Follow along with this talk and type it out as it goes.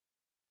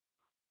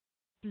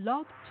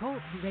Blog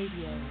Talk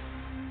Radio.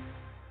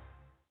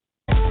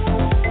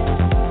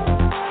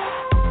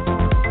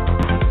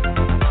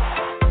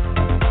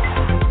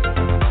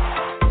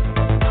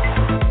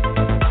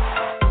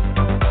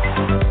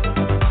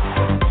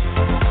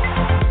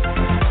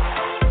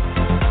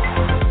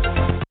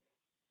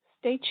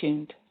 Stay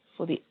tuned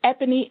for the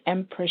Ebony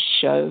Empress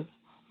Show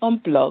on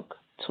Blog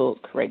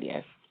Talk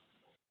Radio.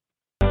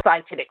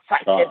 Excited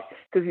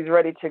because he's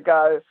ready to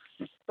go.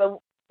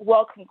 So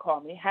welcome,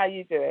 Kwame. How are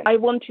you doing? I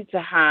wanted to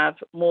have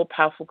more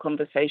powerful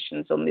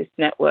conversations on this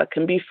network.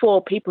 And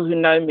before, people who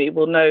know me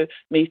will know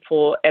me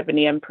for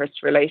Ebony Empress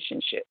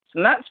Relationships.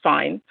 And that's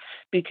fine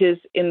because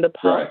in the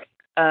past,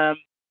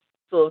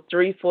 sort of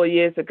 3-4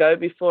 years ago,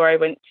 before I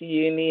went to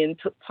uni and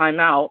took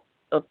time out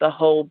of the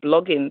whole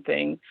blogging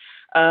thing,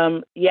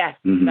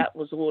 that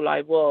was all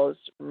I was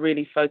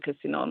really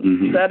focusing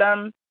on. But,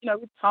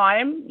 with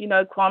time,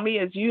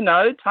 Kwame, as you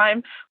know,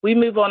 we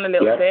move on a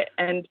little bit,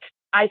 and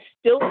I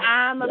still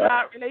am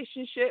about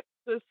relationships.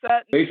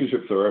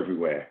 Relationships are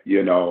everywhere,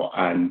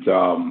 and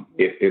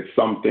it's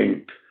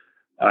something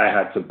I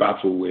had to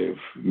battle with,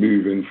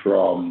 moving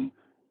from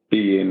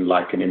being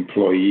like an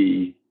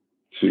employee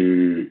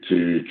to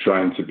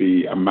trying to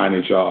be a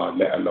manager,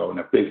 let alone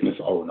a business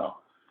owner.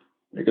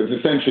 Because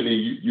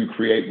essentially you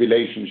create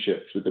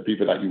relationships with the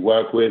people that you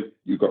work with.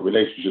 You've got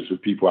relationships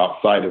with people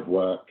outside of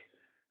work.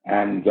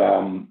 And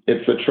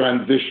it's a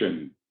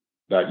transition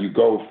that you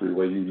go through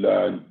where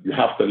you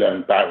have to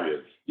learn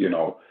barriers,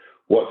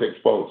 what's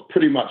exposed.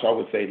 Pretty much I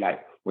would say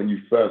like when you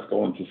first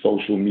go onto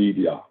social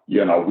media,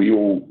 we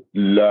all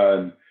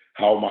learn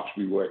how much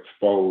we were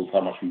exposed,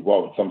 how much we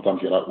won't. Sometimes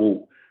you're like,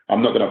 oh,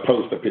 I'm not going to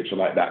post a picture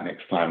like that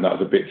next time. That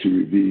was a bit too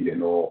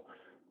revealing, or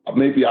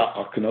maybe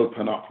I can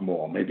open up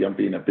more. Maybe I'm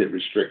being a bit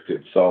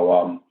restricted.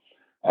 So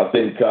I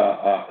think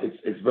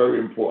it's very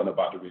important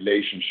about the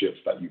relationships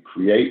that you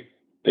create.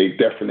 They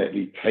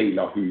definitely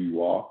tailor who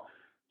you are.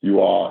 You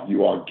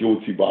are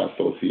guilty by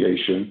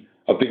association.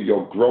 I think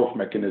your growth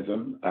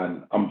mechanism,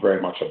 and I'm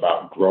very much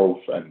about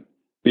growth and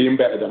being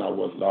better than I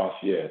was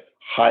last year,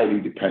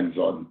 highly depends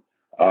on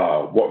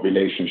what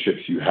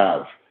relationships you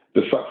have.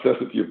 The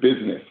success of your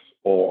business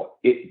or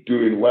it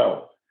doing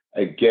well,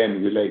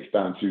 again, relates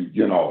down to,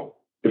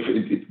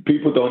 if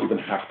people don't even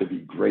have to be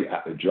great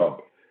at the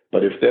job,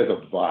 but if there's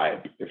a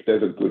vibe, if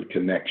there's a good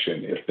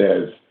connection, if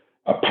there's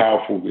a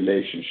powerful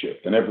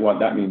relationship, then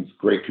that means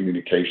great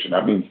communication.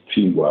 That means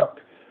teamwork.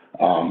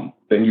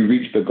 Then you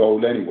reach the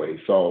goal anyway.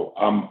 So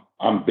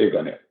I'm big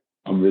on it.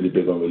 I'm really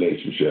big on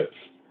relationships,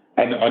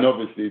 and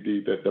obviously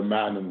the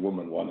man and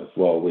woman one as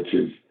well,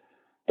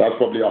 that's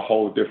probably a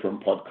whole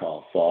different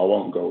podcast. So I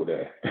won't go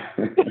there.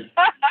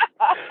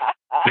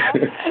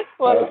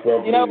 Well,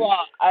 you know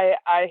what?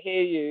 I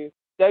hear you.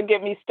 Don't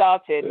get me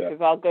started because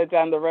I'll go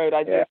down the road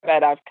I just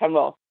said I've come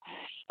off.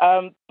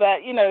 But,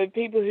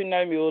 people who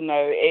know me will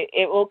know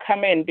it will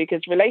come in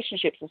because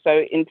relationships are so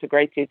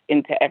integrated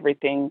into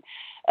everything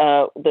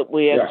that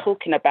we are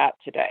talking about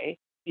today.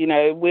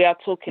 We are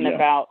talking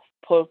about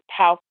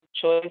powerful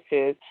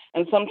choices,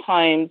 and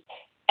sometimes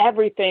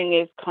everything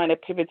is kind of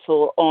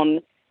pivotal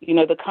on,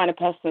 the kind of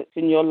person that's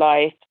in your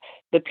life,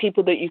 the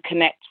people that you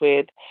connect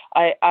with.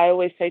 I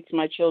always say to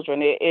my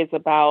children, it is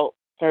about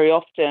very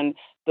often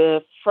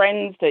the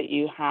friends that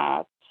you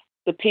have,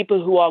 the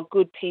people who are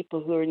good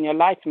people who are in your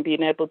life, and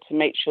being able to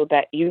make sure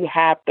that you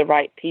have the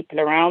right people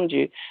around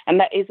you. And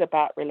that is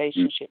about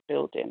relationship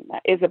building.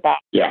 That is about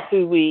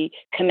who we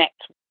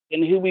connect with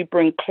and who we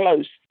bring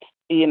close.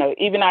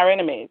 Even our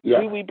enemies,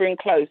 who we bring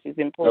close is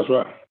important.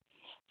 That's right.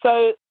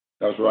 So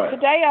that's right.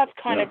 Today I've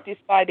kind of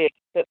decided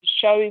that the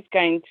show is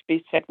going to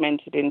be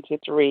segmented into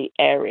 3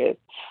 areas.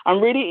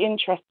 I'm really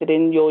interested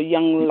in your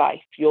young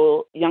life,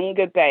 your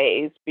younger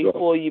days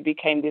before you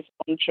became this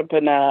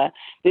entrepreneur,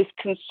 this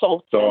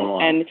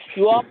consultant, and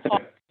you are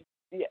part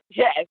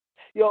yes,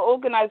 your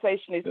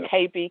organization is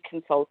KB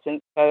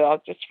Consultants, so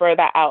I'll just throw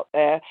that out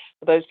there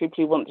for those people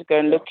who want to go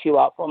and look you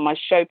up. On my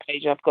show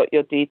page, I've got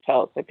your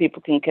details so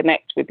people can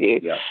connect with you.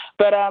 Yeah.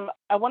 But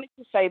I wanted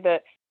to say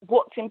that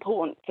what's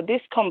important for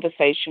this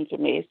conversation for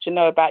me is to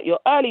know about your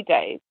early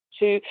days,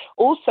 to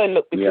also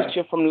look, because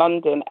you're from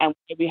London and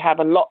we have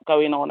a lot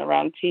going on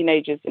around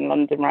teenagers in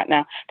London right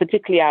now,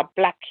 particularly our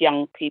black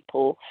young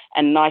people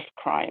and knife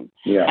crime.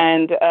 Yeah.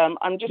 And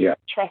I'm just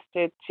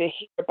interested to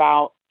hear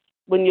about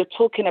when you're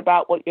talking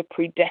about what you're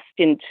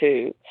predestined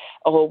to,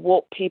 or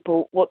what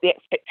the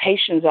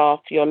expectations are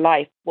for your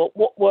life.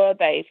 What were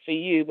they for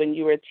you when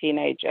you were a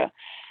teenager?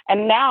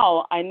 And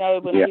now I know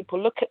when people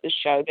look at the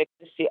show, they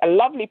can see a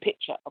lovely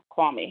picture of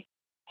Kwame,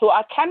 who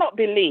I cannot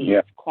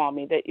believe,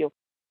 Kwame, that you're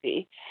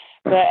 50.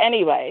 But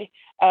anyway.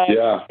 I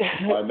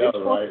know,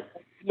 right?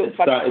 It's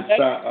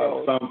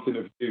that fountain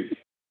of youth.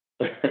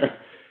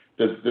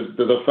 there's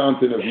a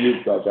fountain of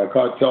youth, guys. I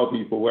can't tell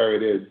people where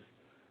it is.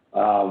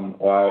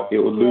 Or it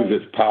will lose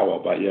its power.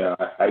 But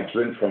I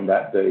drink from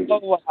that day.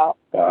 Oh, wow.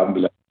 I'm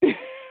blessed.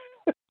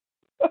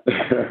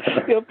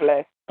 You're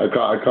blessed. I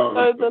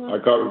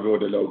can't reveal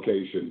the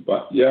location,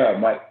 but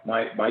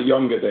my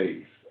younger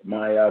days,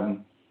 my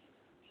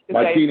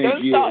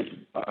teenage years.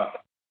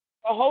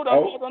 hold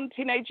on,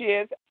 teenage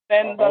years.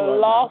 Then the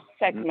last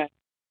segment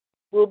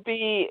will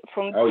be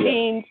from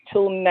teens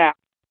till now.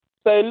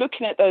 So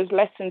looking at those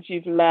lessons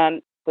you've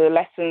learned, the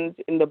lessons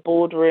in the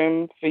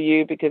boardroom for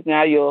you, because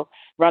now you're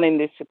running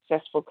this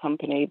successful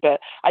company. But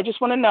I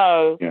just want to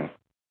know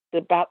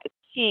about the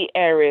key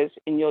areas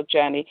in your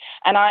journey.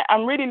 And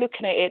I'm really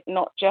looking at it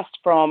not just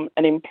from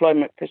an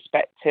employment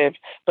perspective,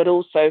 but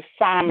also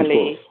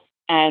family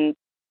and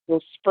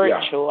your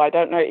spiritual. I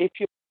don't know if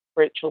you're a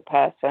spiritual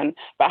person,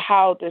 but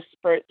how does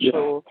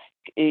spiritual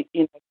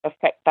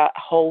affect that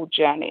whole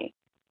journey?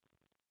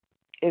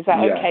 Is that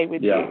okay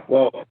with you?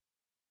 Well,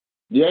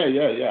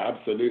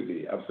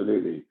 absolutely.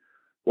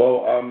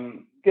 Well,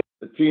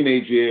 the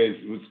teenage years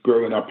was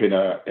growing up in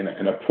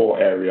a poor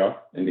area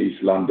in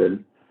East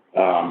London.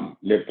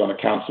 Lived on a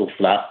council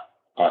flat.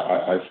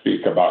 I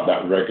speak about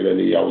that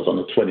regularly. I was on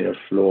the 20th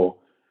floor,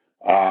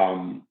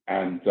 and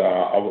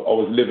I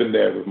was living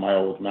there with my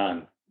old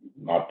man.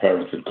 My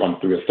parents had gone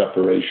through a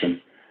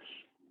separation,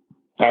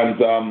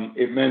 and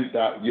it meant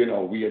that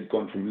we had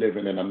gone from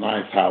living in a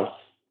nice house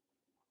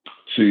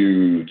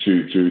to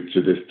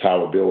this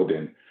tower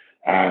building,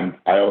 and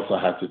I also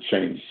had to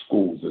change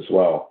schools as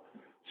well.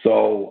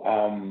 So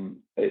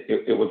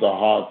it was a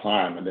hard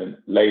time, and then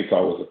later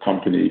I was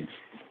accompanied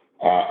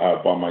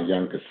by my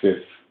younger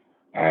sis,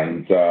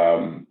 and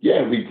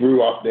we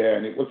grew up there,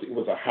 and it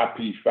was a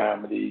happy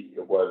family.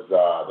 It was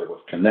there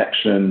was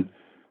connection,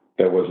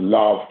 there was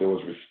love, there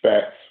was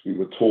respect. We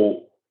were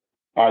taught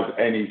as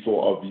any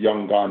sort of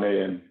young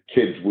Ghanaian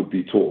kids would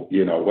be taught.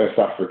 West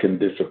African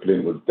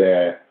discipline was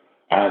there,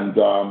 and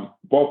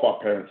both our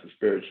parents are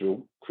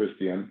spiritual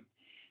Christian,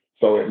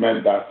 so it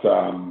meant that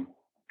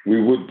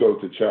we would go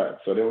to church.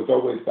 So there was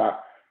always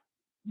that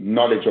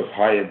knowledge of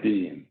higher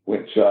being,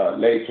 which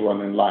later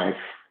on in life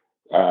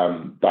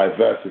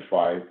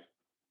diversified,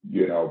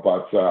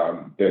 but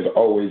there's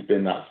always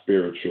been that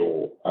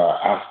spiritual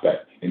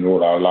aspect in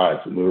all our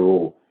lives, and we're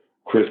all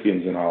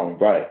Christians in our own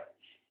right.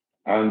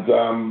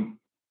 And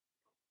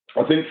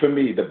I think for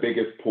me, the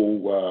biggest pull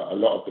were a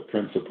lot of the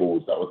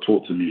principles that were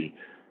taught to me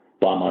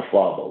by my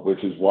father,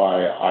 which is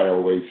why I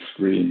always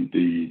scream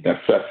the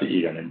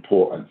necessity and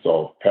importance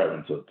of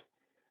parenthood.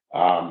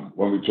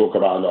 When we talk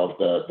about a lot of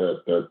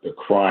the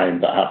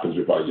crime that happens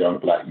with our young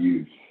black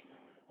youth,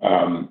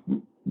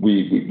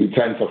 we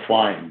tend to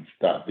find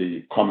that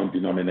the common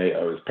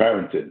denominator is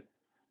parenting,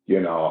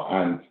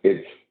 and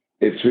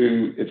it's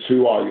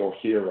who are your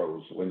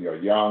heroes when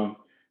you're young.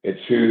 It's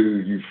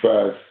who you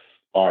first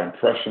are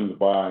impressioned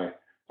by,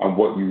 and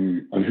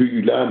who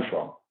you learn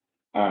from.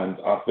 And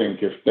I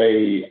think if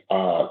they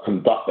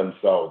conduct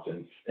themselves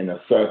in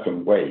a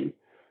certain way,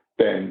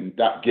 then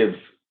that gives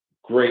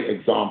great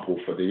example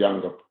for the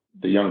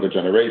younger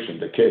generation,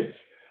 the kids.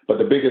 But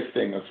the biggest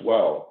thing as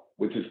well,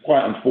 which is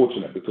quite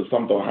unfortunate because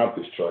some don't have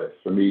this choice,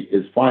 for me,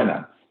 is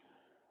finance.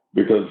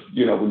 Because,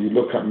 when you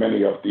look at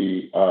many of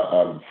the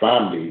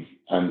families,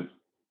 and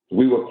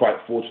we were quite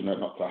fortunate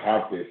not to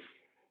have this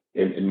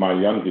in my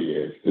younger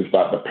years, is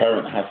that the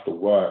parent has to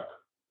work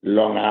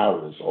long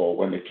hours, or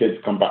when the kids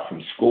come back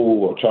from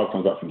school or child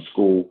comes back from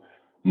school,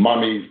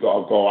 mummy's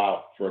got to go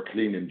out for a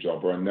cleaning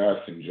job or a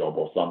nursing job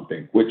or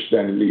something, which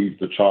then leaves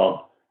the child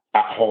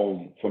at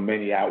home for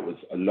many hours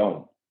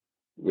alone,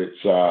 which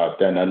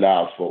then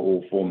allows for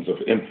all forms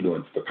of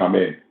influence to come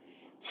in.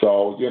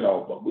 So,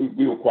 but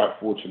we were quite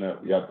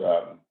fortunate. We had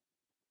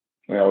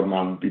my old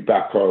man would be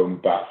back home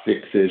about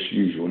 6-ish,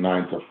 usual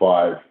 9 to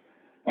 5.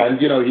 And,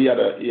 he had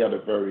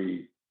a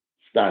very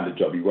standard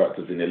job. He worked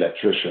as an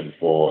electrician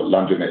for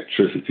London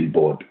Electricity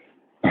Board.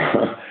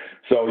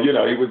 So,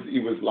 he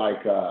was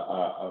like,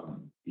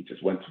 he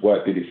just went to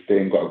work, did his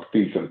thing, got a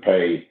decent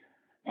pay.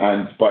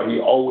 But he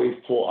always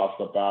taught us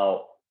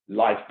about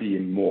life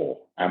being more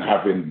and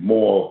having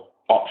more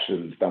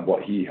options than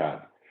what he had.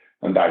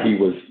 And that he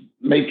was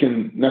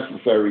making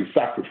necessary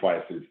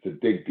sacrifices to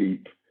dig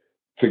deep,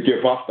 to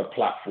give us the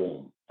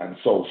platform. And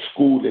so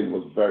schooling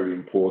was very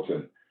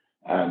important.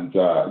 And,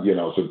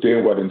 so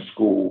doing well in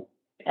school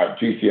at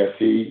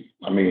GCSE,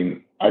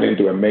 I didn't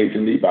do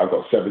amazingly, but I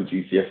got 7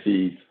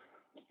 GCSEs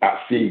at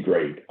C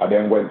grade. I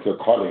then went to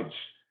college,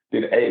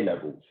 did A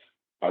levels.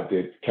 I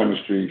did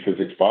chemistry,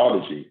 physics,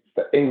 biology.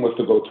 The aim was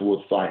to go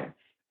towards science.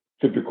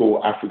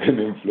 Typical African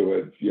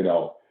influence,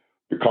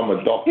 become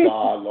a doctor,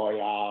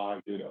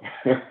 lawyer,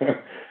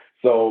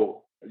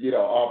 So,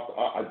 after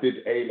I did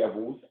A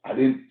levels, I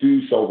didn't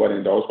do so well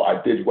in those, but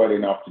I did well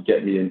enough to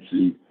get me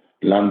into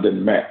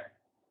London Met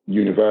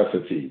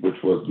University, which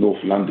was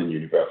North London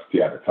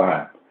University at the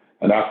time.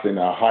 And that's in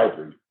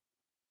Highbury.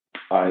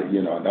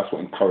 And that's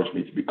what encouraged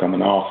me to become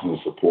an Arsenal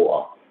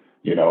supporter.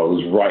 It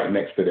was right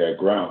next to their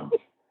ground.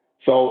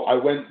 So I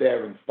went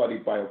there and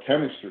studied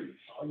biochemistry.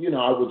 So,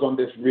 I was on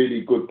this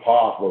really good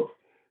path of,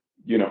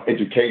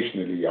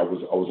 educationally, I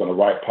was on the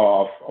right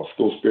path. I was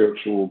still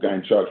spiritual,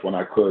 going to church when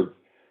I could.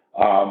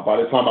 By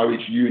the time I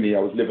reached uni, I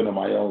was living on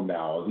my own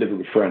now. I was living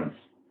with friends.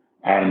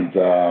 And,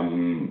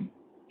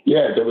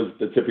 there was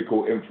the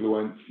typical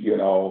influence, you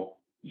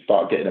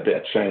start getting a bit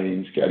of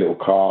change, get a little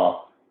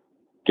car,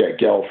 get a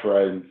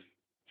girlfriend,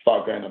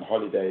 start going on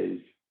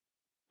holidays.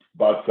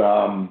 But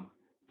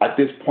at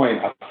this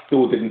point, I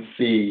still didn't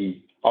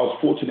see. I was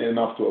fortunate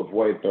enough to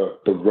avoid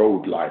the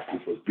road life,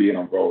 which was being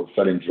on road,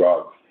 selling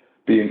drugs,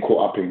 being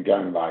caught up in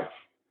gang life.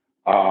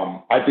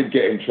 I did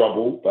get in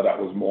trouble, but that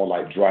was more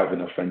like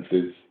driving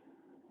offenses.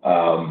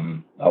 I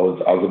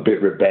was a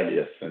bit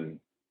rebellious, and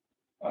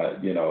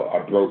I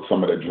broke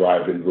some of the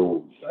driving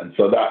rules, and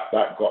so that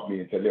got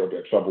me into a little bit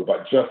of trouble,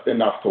 but just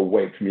enough to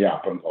wake me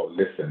up and go,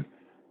 listen,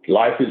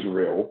 life is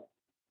real,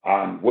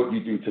 and what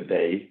you do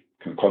today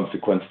can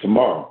consequence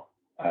tomorrow.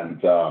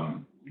 And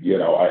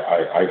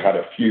I had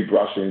a few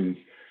brushings,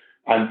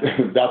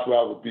 and that's where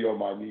I would be on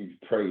my knees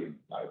praying,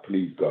 like,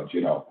 please God,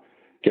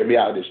 get me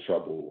out of this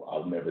trouble.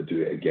 I'll never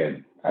do it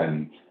again.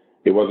 And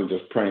it wasn't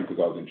just praying because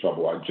I was in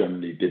trouble. I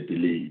genuinely did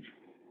believe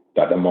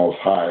that the Most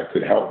High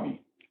could help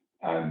me.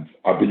 And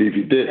I believe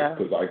he did,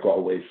 because I got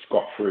away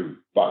scot-free.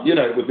 But,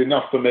 it was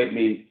enough to make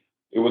me,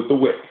 it was the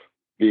whip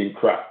being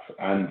cracked.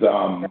 And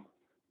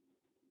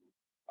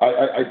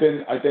I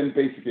then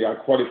basically, I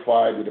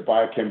qualified with a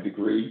biochem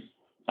degree,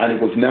 and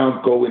it was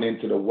now going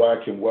into the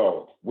working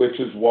world, which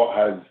is what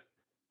has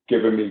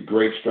given me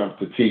great strength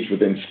to teach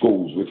within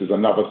schools, which is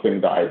another thing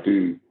that I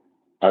do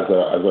as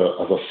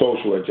a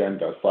social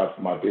agenda aside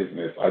from my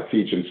business. I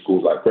teach in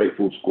schools like Great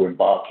Food School in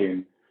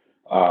Barking.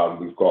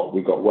 We've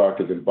got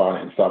workers in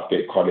Barnet and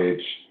Southgate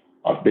College.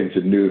 I've been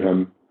to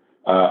Newham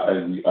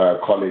and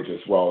college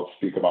as well to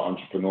speak about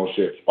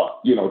entrepreneurship.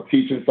 But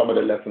teaching some of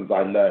the lessons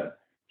I learned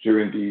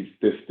during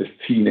this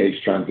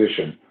teenage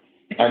transition,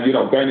 and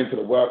going into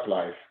the work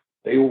life,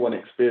 they all want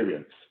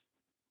experience,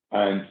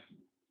 and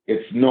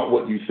it's not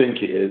what you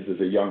think it is as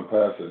a young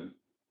person.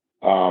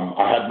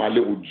 I had my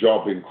little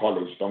job in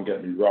college. Don't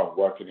get me wrong,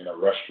 working in a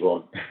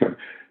restaurant,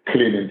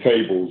 cleaning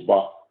tables,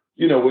 but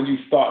when you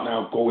start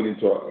now going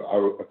into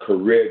a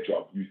career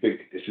job, you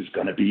think this is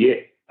going to be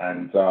it.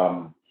 And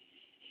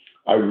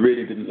I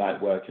really didn't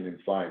like working in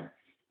science.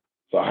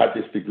 So I had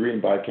this degree in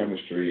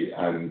biochemistry,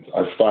 and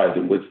I started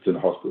in Winston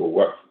Hospital,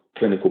 worked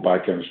clinical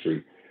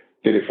biochemistry,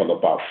 did it for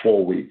about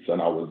 4 weeks, and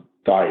I was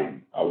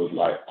dying. I was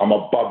like, I'm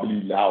a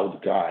bubbly,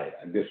 loud guy.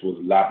 And this was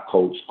lab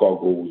coats,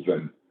 goggles,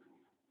 and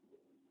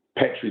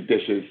Petri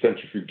dishes,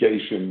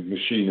 centrifugation,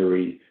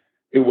 machinery.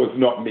 It was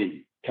not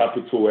me.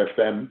 Capital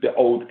FM, the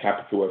old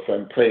Capital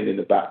FM playing in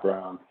the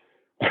background.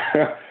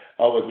 I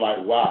was like,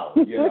 wow,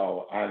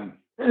 and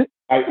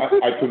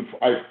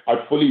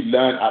I fully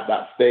learned at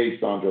that stage,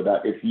 Sandra,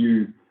 that if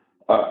you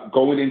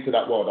going into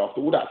that world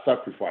after all that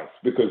sacrifice,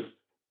 because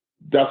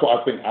that's what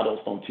I think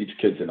adults don't teach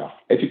kids enough.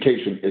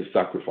 Education is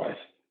sacrifice.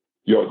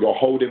 You're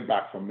holding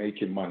back from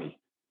making money.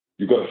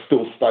 You've got to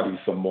still study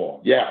some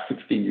more. Yeah, at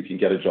 16 you can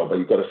get a job, but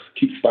you've got to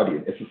keep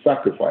studying. It's a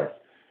sacrifice.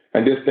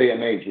 And this day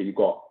and age where you've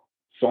got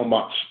so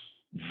much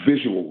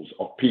visuals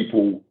of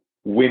people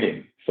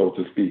winning, so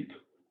to speak,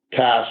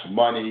 cash,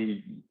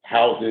 money,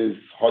 houses,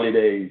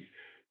 holidays,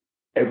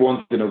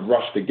 everyone's in a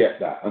rush to get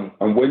that.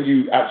 And when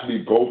you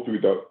actually go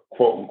through the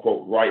quote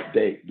unquote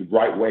the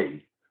right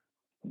way,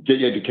 get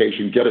your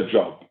education, get a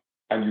job,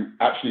 and you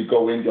actually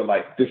go in, you're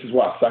like, this is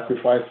what I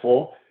sacrificed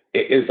for.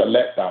 It is a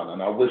letdown.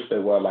 And I wish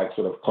there were like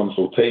sort of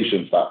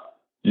consultations that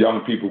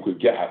young people could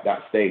get at that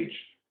stage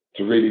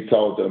to really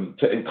tell them,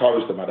 to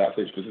encourage them at that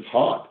stage, because it's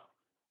hard.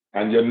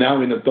 And you're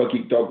now in a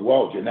dog-eat-dog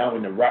world. You're now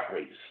in a rat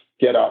race.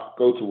 Get up,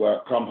 go to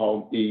work, come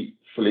home, eat,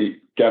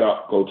 sleep, get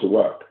up, go to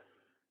work.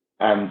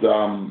 And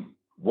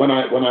when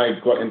I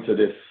got into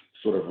this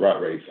sort of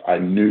rat race, I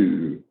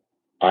knew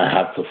I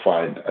had to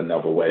find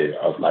another way.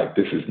 I was like,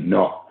 this is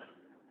not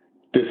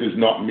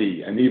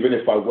me. And even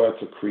if I were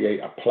to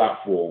create a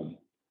platform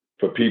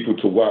for people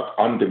to work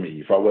under me,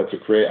 if I were to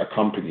create a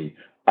company,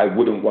 I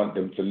wouldn't want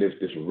them to live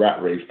this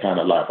rat race kind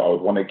of life. I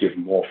would want to give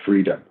more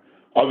freedom.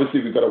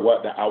 Obviously, we've got to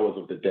work the hours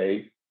of the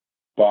day,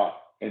 but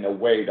in a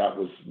way that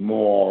was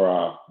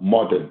more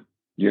modern,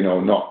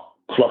 not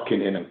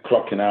clocking in and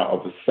clocking out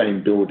of the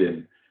same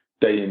building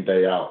day in,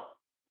 day out.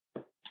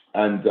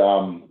 And,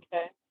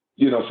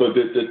 so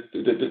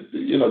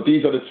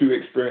these are the two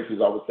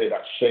experiences I would say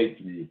that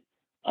shaped me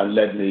and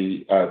led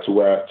me to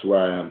where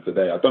I am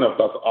today. I don't know if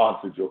that's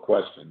answered your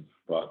question,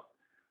 but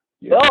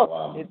it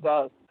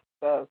does.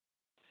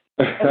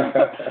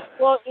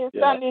 Well, it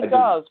certainly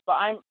does. But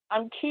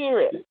I'm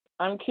curious.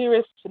 I'm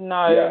curious to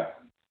know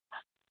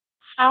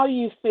how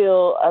you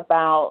feel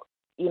about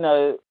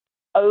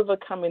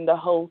overcoming the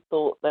whole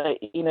thought that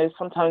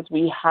sometimes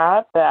we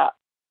have that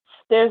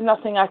there's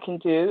nothing I can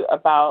do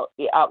about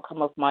the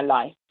outcome of my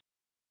life.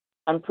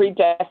 I'm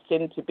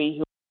predestined to be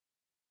who.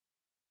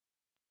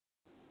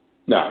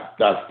 No,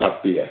 that's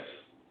BS.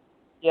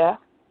 Yeah.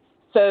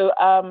 So.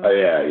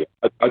 I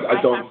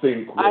don't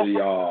think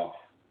we are.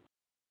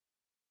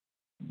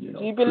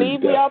 Do you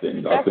believe we are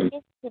predestined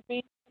to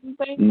be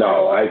something?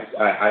 No,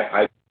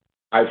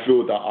 I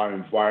feel that our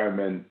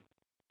environment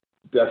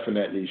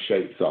definitely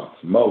shapes us.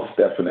 Most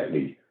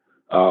definitely.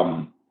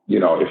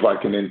 If I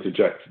can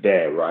interject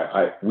there,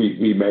 right?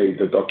 We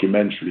made a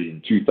documentary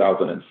in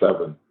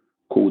 2007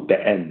 called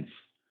The Ends,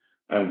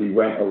 and we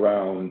went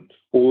around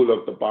all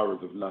of the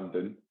boroughs of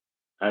London,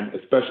 and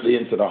especially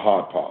into the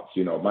hard parts,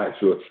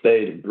 Mansfield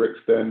Estate in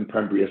Brixton,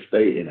 Pembury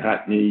Estate in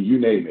Hackney, you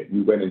name it.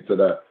 We went into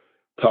the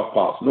tough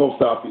parts, north,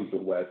 south, east,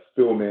 and west,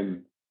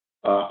 filming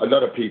a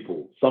lot of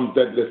people, some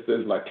dead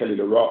listers like Kelly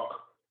LaRock,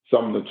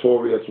 some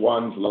notorious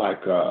ones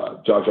like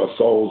Jaja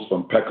Souls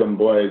from Peckham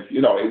Boys.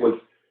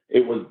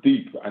 It was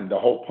deep, and the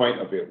whole point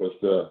of it was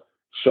to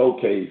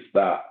showcase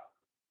that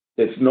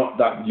it's not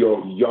that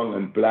you're young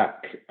and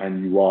black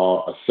and you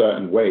are a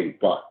certain way,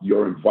 but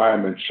your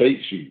environment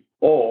shapes you.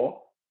 Or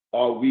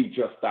are we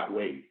just that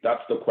way?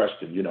 That's the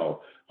question,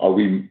 Are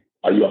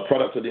you a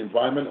product of the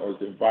environment, or is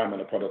the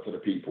environment a product of the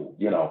people?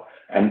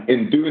 And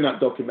in doing that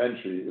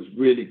documentary, it was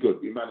really good.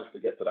 We managed to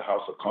get to the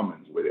House of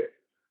Commons with it,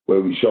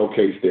 where we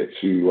showcased it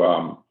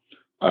to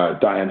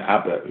Diane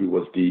Abbott, who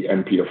was the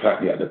MP of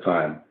Hackney at the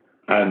time.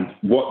 And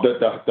what the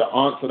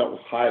answer that was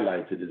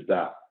highlighted is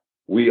that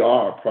we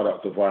are a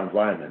product of our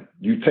environment.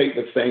 You take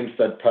the same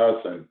said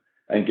person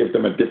and give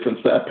them a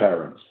different set of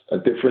parents, a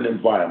different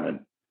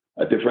environment,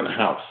 a different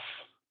house,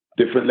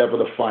 different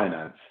level of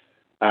finance,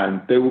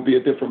 and they will be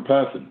a different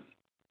person.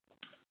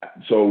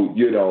 So,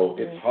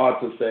 it's hard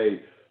to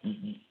say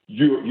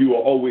you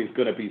are always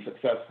going to be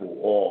successful,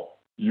 or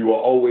you are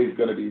always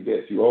going to be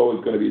this, you're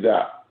always going to be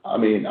that. I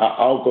mean,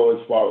 I'll go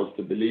as far as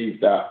to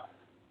believe that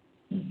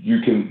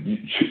you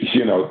can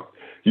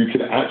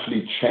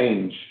actually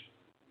change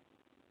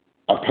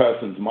a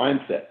person's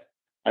mindset.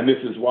 And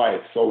this is why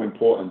it's so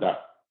important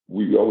that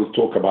we always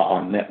talk about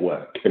our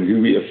network and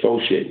who we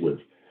associate with.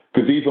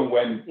 Because even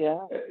when,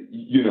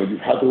 you've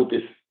had all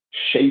this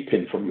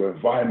shaping from your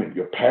environment,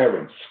 your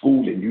parents,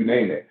 schooling, you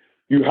name it,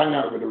 you hang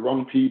out with the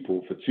wrong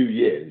people for 2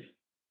 years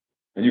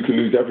and you can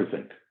lose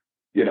everything.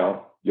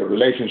 Your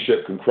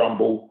relationship can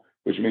crumble,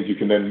 which means you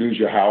can then lose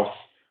your house,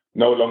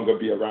 no longer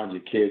be around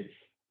your kids.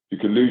 You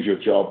can lose your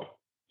job.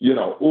 Your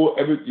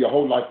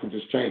whole life can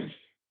just change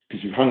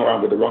because you've hung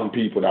around with the wrong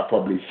people that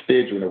probably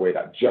steered you in a way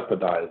that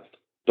jeopardized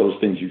those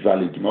things you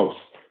valued most.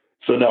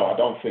 So no, I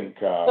don't think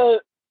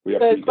we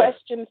have to. So a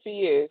question for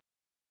you.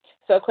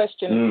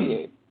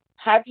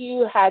 Have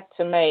you had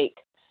to make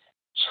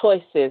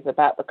choices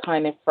about the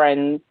kind of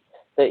friends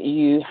that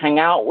you hang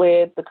out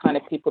with, the kind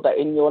of people that are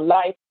in your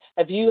life?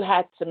 Have you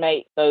had to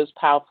make those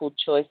powerful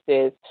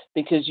choices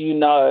because you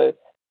know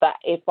that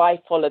if I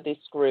follow this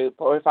group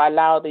or if I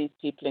allow these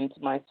people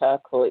into my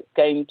circle, it's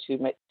going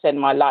to send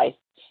my life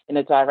in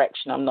a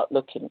direction I'm not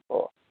looking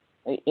for?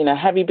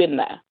 Have you been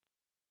there?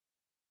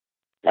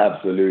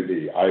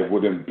 Absolutely. I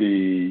wouldn't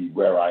be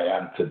where I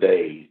am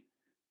today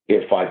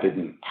if I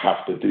didn't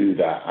have to do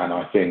that. And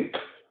I think,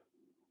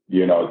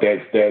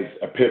 there's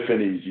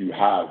epiphanies you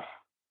have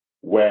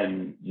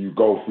when you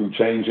go through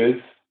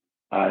changes,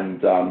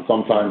 and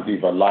sometimes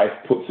either life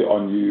puts it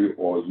on you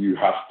or you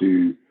have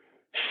to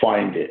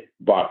find it.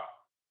 But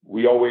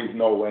we always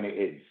know when it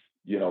is.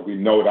 We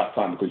know that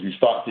time because you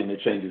start seeing the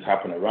changes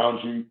happen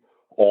around you,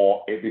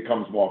 or it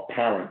becomes more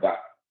apparent that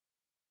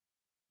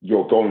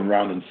you're going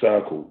round in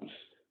circles,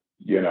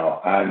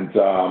 and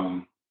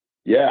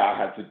I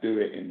had to do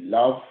it in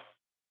love.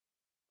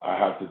 I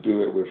had to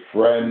do it with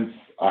friends.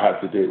 I had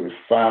to do it with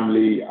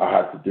family. I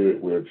had to do it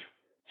with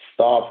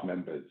staff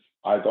members.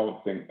 I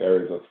don't think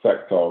there is a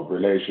sector of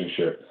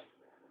relationships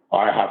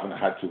I haven't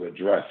had to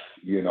address,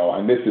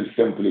 and this is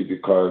simply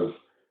because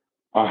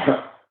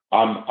I'm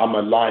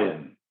a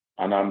lion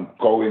and I'm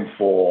going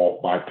for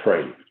my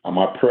prey. And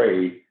my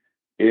prey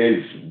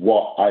is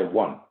what I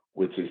want,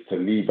 which is to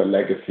leave a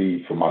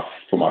legacy for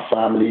my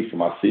family, for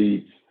my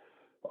seeds,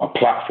 a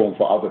platform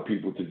for other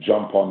people to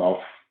jump on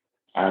off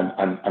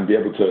and be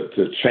able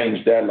to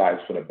change their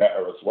lives for the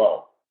better as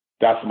well.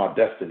 That's my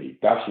destiny.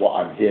 That's what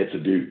I'm here to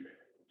do.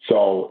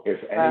 So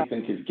if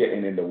anything is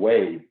getting in the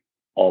way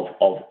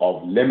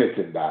of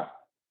limiting that,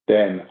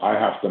 then I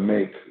have to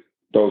make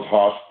those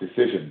harsh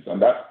decisions. And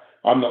that,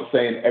 I'm not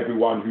saying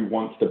everyone who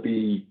wants to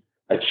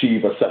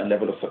achieve a certain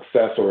level of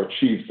success or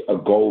achieves a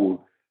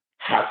goal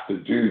has to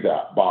do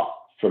that. But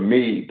for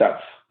me,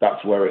 that's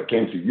where it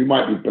came to. You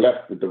might be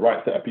blessed with the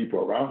right set of people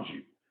around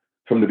you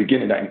from the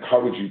beginning that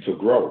encourage you to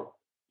grow,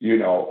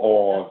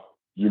 or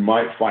you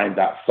might find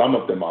that some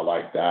of them are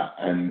like that.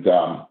 And,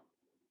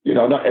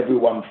 not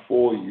everyone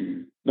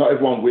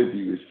with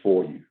you is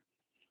for you.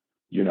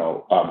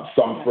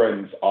 Some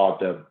friends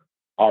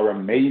are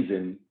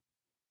amazing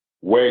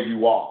where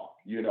you are,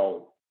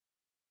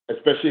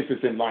 especially if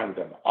it's in line with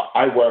them.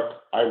 I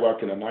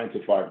work in a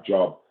 9-to-5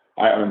 job.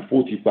 I earn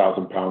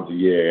 £40,000 a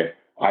year.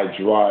 I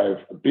drive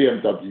a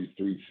BMW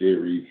 3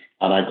 Series,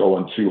 and I go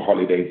on 2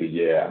 holidays a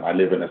year, and I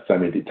live in a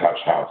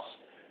semi-detached house.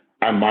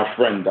 And my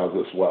friend does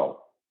as well.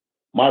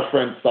 My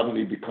friend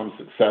suddenly becomes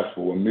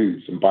successful and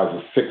moves and buys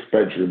a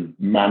 6-bedroom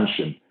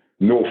mansion,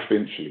 North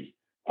Finchley.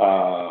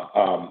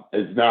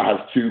 It now has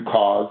 2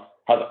 cars,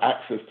 has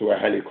access to a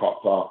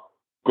helicopter,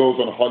 goes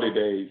on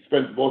holidays,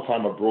 spends more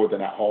time abroad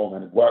than at home,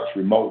 and works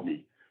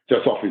remotely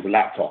just off his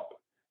laptop.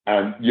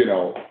 And,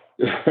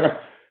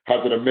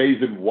 has an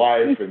amazing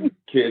wife and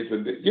kids,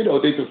 and,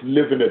 they just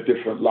live in a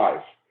different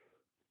life.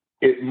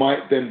 It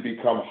might then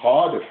become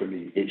harder for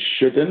me. It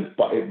shouldn't,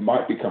 but it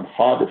might become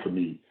harder for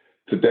me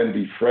to then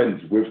be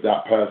friends with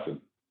that person.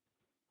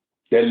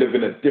 They're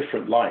living a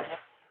different life.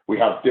 We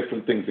have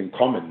different things in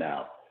common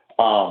now.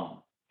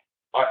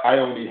 I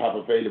only have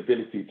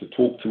availability to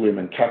talk to him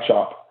and catch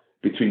up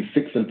between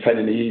 6 and 10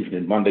 in the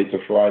evening, Monday to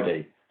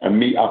Friday, and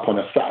meet up on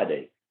a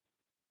Saturday.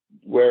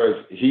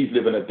 Whereas he's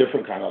living a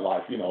different kind of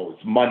life.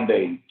 It's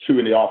Monday, 2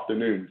 in the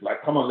afternoon.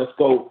 Like, come on, let's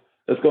go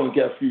and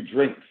get a few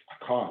drinks.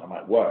 I can't, I'm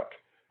at work.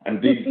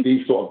 And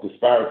these sort of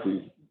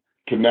disparities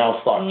can now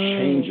start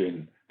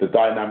changing the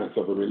dynamics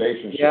of a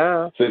relationship.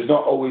 Yeah. So it's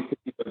not always to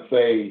even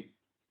say,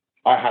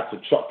 I had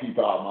to chop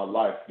people out of my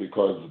life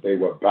because they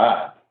were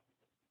bad.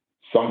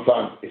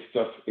 Sometimes it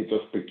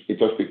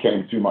just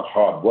became too much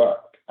hard work.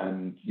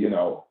 And,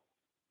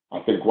 I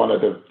think one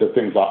of the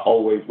things I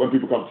always, when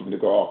people come to me, they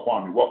go, oh,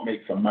 Kwame, what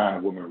makes a man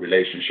and woman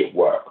relationship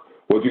work?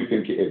 What do you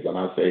think it is? And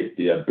I say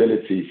the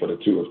ability for the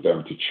two of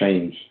them to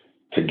change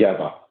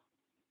together.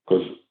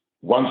 Because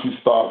once you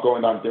start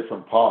going down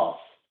different paths,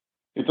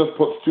 it just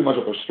puts too much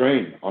of a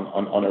strain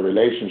on a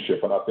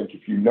relationship. And I think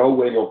if you know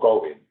where you're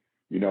going,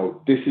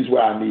 this is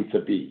where I need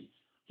to be.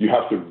 You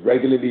have to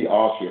regularly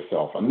ask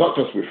yourself, and not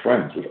just with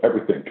friends, with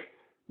everything,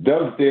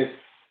 does this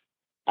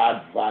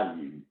add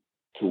value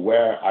to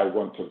where I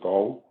want to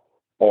go,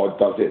 or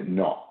does it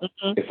not?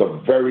 Mm-hmm. It's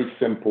a very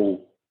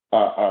simple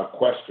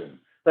question.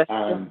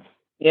 And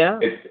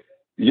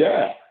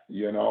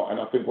and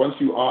I think once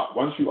you ask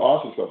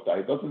yourself that,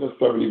 it doesn't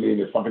necessarily mean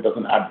if something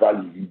doesn't add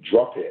value, you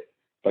drop it.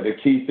 But the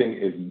key thing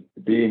is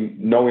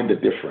knowing the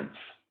difference.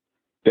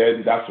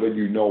 Then that's when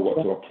you know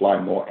what to apply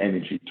more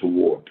energy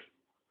toward.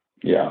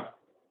 Yeah.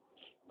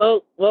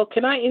 Well,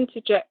 can I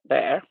interject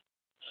there?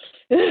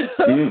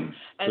 And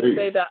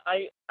say that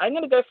I'm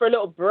going to go for a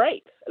little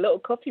break, a little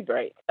coffee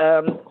break.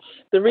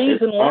 The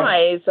reason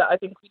why is that I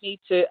think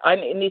I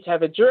need to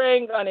have a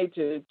drink, I need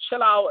to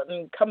chill out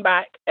and come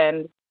back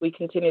and we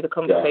continue the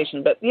conversation.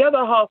 Yeah. But the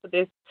other half of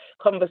this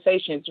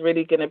conversation is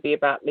really going to be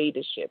about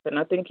leadership. And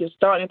I think you're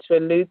starting to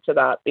allude to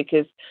that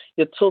because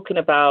you're talking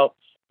about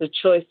the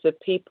choice of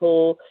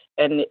people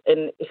and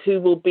who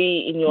will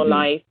be in your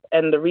life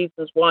and the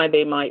reasons why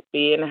they might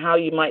be and how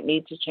you might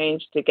need to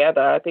change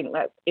together. I think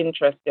that's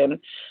interesting.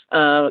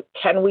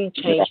 Can we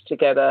change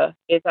together?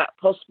 Is that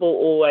possible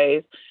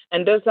always?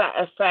 And does that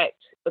affect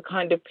the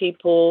kind of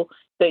people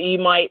that you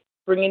might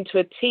bring into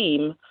a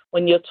team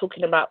when you're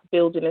talking about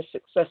building a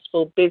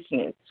successful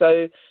business?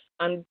 So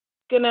I'm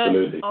going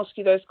to ask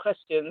you those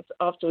questions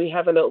after we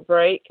have a little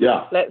break.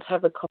 Yeah. Let's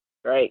have a coffee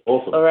break.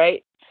 Awesome. All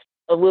right.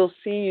 We'll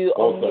see you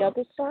on the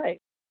other side.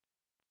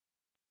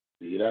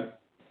 See you then.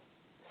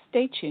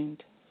 Stay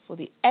tuned for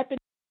the episode.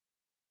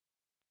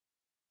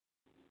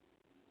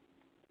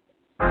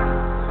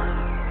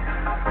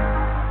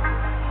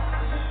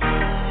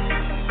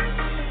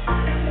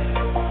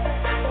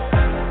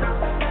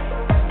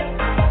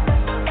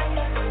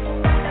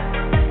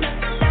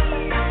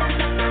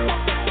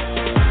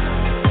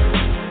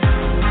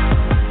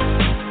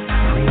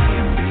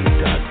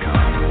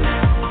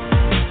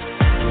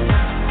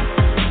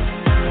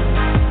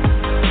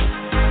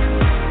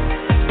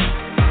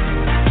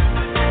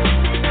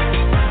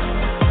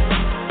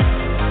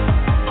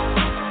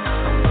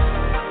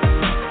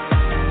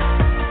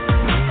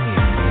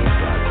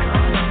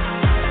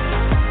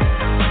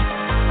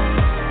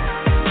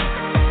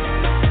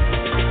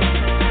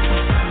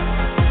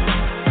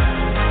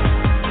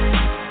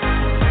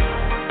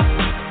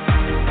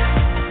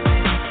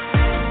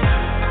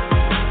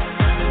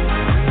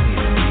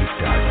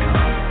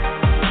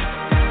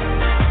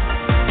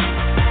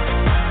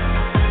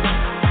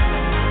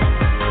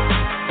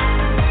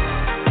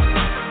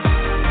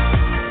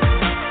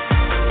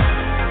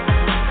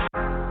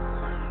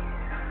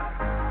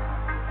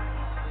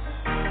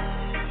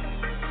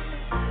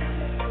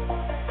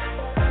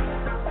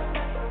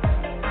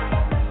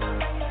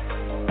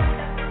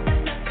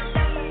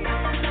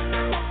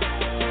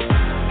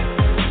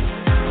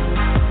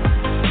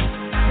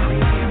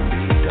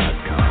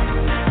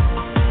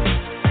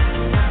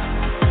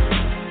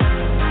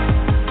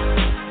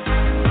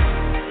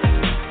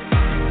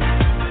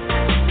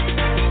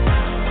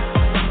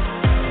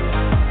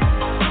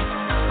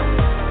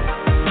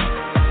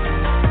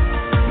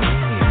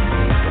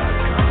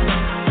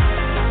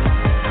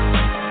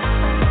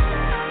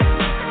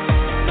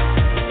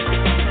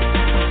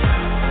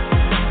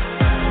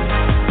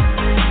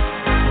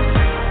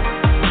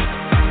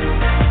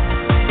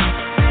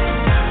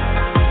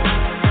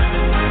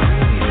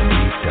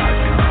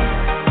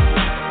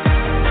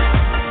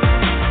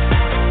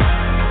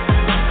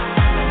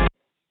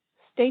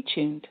 Stay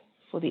tuned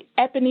for the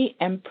Ebony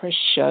Empress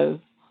Show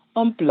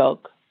on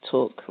Blog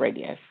Talk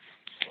Radio.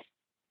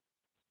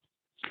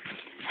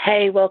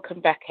 Hey,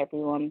 welcome back,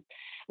 everyone.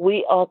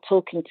 We are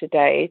talking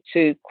today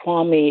to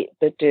Kwame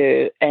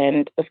Badu.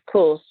 And of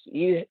course,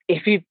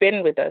 if you've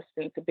been with us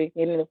since the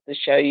beginning of the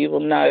show, you will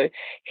know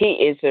he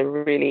is a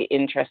really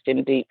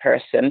interesting, deep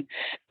person.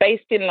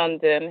 Based in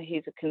London,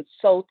 he's a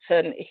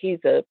consultant,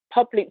 he's a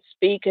public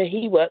speaker,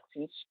 he works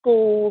in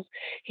schools,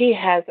 he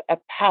has a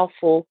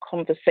powerful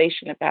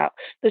conversation about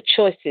the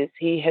choices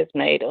he has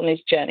made on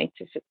his journey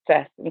to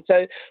success. And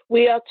so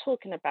we are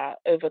talking about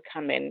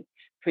overcoming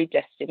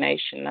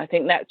predestination. I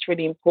think that's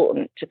really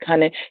important to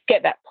kind of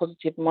get that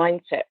positive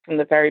mindset from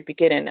the very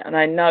beginning. And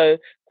I know,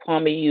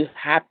 Kwame, you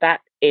have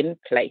that in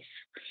place.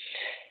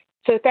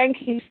 So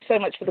thank you so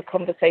much for the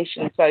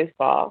conversation so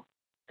far.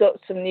 Got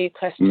some new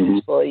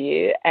questions for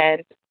you.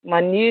 And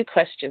my new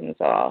questions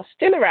are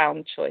still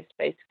around choice,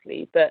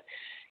 basically, but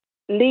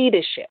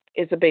leadership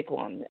is a big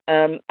one.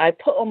 I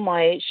put on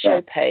my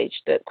show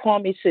page that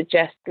Kwame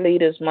suggests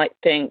leaders might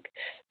think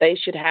they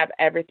should have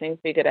everything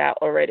figured out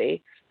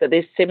already, but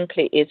this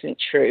simply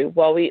isn't true.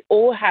 While we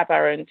all have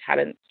our own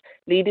talents,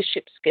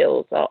 leadership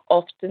skills are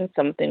often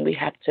something we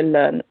have to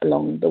learn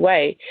along the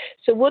way.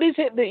 So what is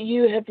it that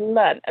you have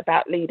learned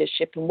about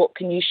leadership, and what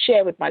can you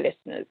share with my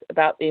listeners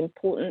about the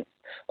importance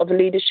of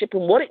leadership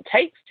and what it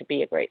takes to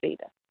be a great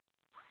leader?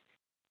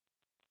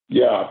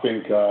 Yeah, I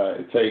think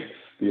it takes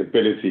the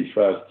ability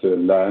first to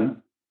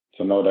learn,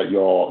 to know that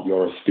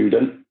you're a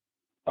student.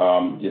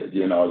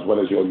 You know, as well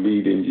as you're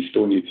leading, you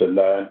still need to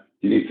learn.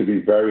 You need to be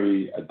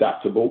very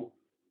adaptable,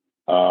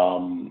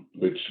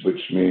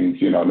 which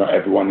means, you know, not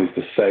everyone is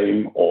the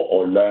same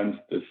or learns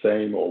the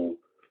same or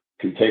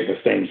can take the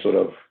same sort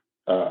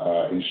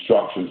of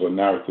instructions or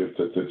narrative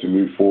to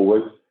move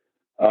forward.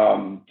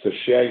 To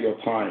share your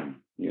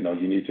time, you know,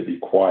 you need to be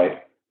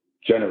quite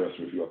generous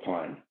with your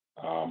time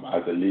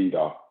as a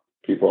leader.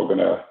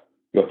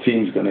 Your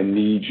team's gonna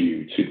need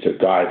you to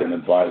guide and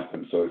advise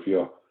them. So if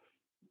you're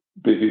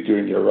busy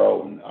doing your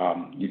own,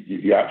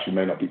 you actually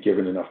may not be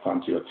giving enough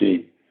time to your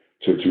team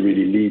to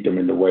really lead them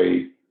in the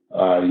way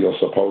you're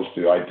supposed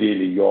to.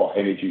 Ideally, your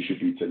energy should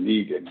be to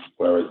leading,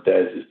 whereas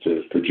theirs is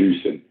to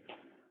producing.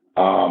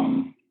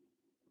 And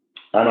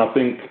I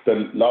think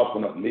the last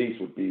but not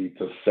least would be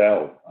to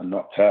sell and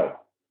not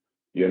tell.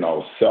 You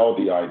know, sell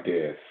the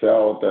idea,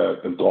 sell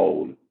the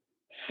goal,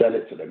 sell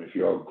it to them. If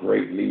you're a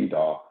great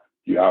leader,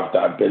 you have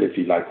that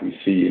ability, like we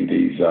see in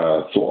these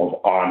sort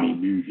of army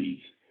movies,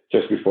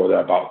 just before they're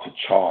about to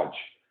charge.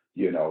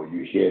 You know,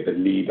 you hear the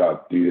leader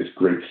do this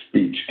great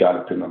speech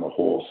galloping on a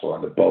horse or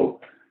on a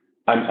boat.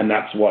 And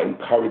that's what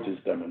encourages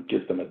them and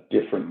gives them a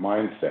different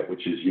mindset,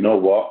 which is, you know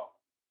what,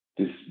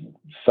 this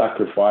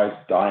sacrifice,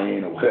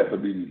 dying or whatever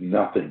means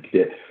nothing.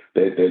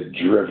 They're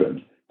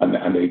driven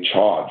and they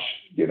charge,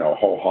 you know,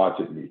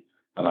 wholeheartedly.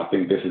 And I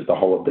think this is the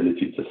whole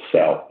ability to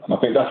sell. And I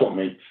think that's what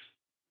makes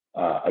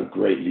a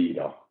great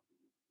leader.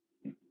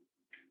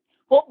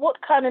 What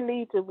kind of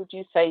leader would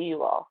you say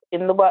you are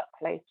in the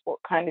workplace? What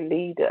kind of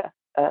leader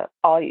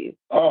are you?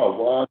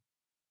 Oh, well,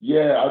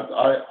 yeah,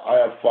 I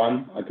have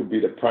fun. I could be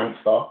the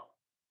prankster.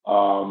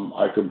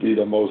 I could be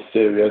the most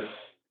serious.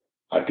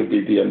 I could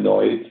be the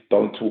annoyed.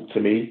 Don't talk to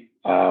me.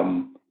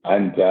 And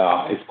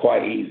it's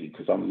quite easy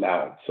because I'm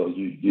loud. So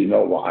you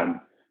know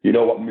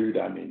what mood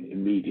I'm in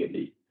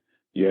immediately.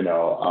 You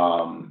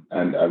know,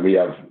 and we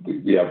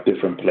have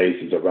different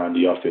places around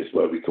the office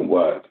where we can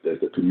work.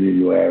 There's the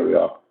communal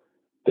area.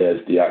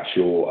 There's the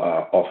actual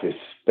office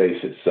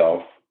space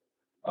itself,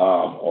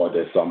 or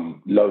there's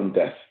some loan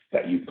desk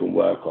that you can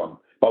work on.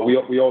 But we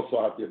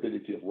also have the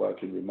ability of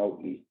working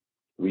remotely.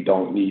 We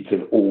don't need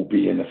to all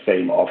be in the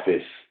same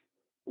office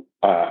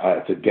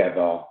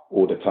together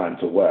all the time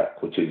to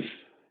work, which is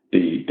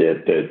the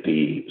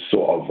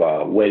sort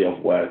of way of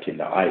working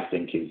that I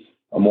think is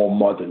a more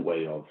modern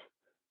way of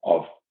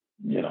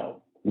you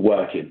know,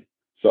 working.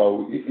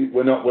 So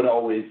we're not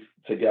always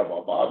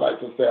together. But I'd like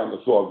to say I'm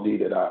the sort of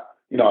leader that,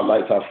 you know, I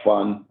like to have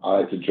fun. I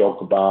like to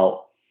joke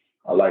about.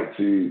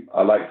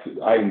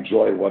 I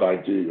enjoy what I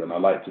do, and I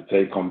like to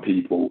take on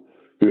people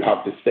who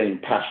have the same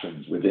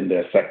passions within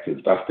their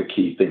sectors. That's the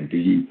key thing. Do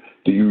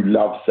you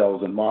love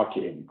sales and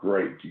marketing?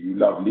 Great. Do you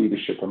love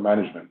leadership and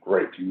management?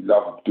 Great. Do you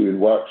love doing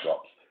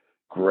workshops?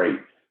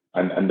 Great.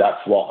 And that's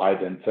what I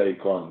then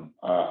take on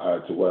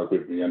to work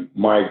with me. And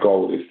my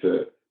goal is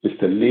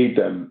to lead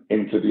them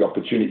into the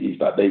opportunities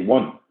that they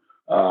want.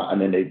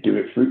 And then they do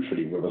it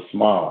fruitfully with a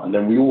smile. And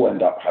then we all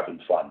end up having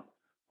fun.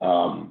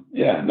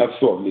 And that's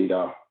sort of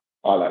leader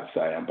I like to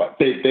say. But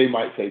they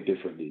might say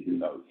differently. Who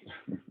knows?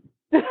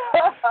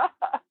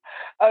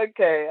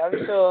 Okay,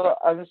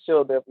 I'm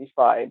sure they'll be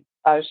fine.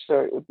 I'm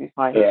sure it would be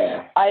fine.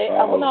 Yeah,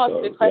 I want to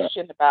ask you a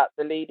question about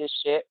the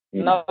leadership.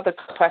 Another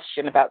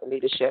question about the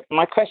leadership.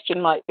 My question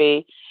might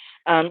be,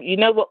 you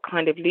know what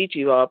kind of leader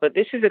you are, but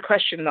this is a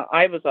question that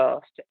I was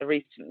asked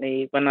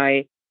recently when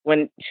I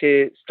went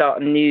to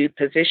start a new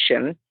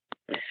position.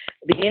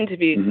 The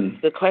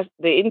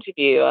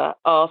interviewer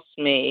asked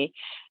me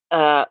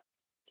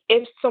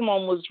if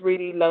someone was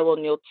really low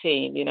on your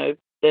team, you know,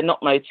 they're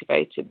not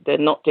motivated, they're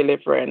not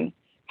delivering,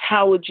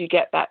 how would you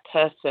get that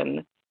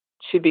person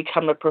to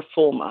become a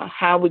performer?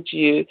 How would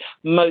you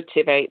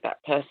motivate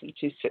that person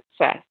to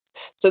success?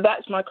 So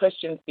that's my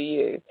question for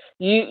you.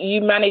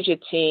 You manage a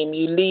team,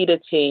 you lead a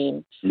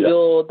team,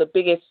 you're the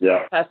biggest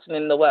person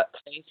in the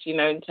workplace, you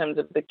know, in terms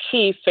of the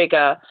key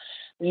figure,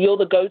 you're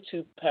the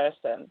go-to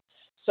person.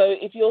 So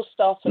if your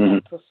staff are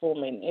not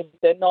performing, if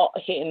they're not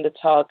hitting the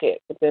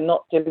target, if they're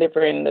not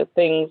delivering the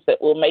things that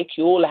will make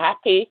you all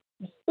happy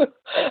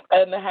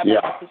and have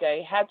a happy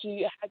day, how do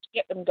you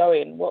get them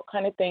going? What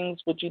kind of things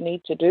would you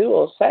need to do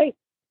or say?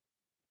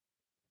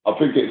 I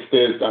think it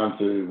steers down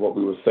to what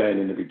we were saying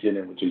in the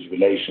beginning, which is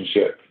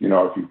relationship. You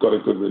know, if you've got a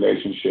good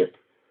relationship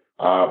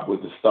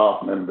with the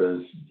staff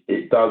members,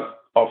 it does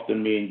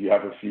often mean you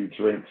have a few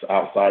drinks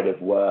outside of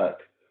work.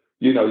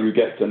 You know, you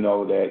get to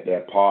know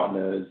their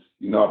partners,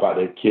 you know about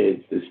their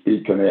kids, they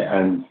speak on it.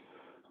 And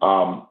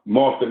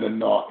more often than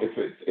not, if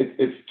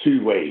it's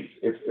two ways.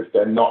 If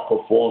they're not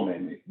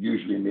performing, it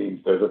usually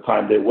means there's a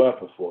time they were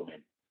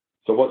performing.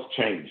 So what's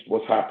changed?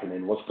 What's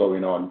happening? What's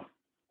going on?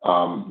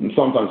 And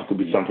sometimes it could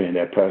be something in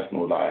their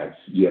personal lives.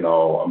 You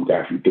know, I'm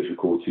going through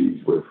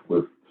difficulties with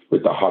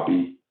the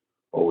hubby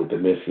or with the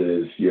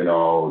missus. You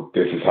know,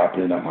 this is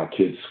happening at my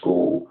kid's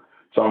school.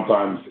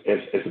 Sometimes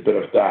it's a bit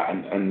of that.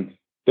 And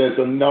there's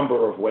a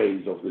number of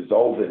ways of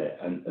resolving it.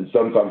 And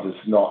sometimes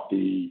it's not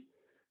the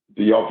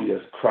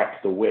obvious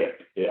crack the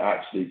whip. It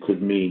actually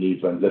could mean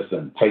even,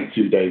 listen, take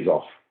 2 days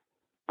off.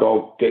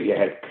 Go get your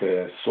head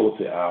clear,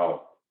 sort it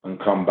out, and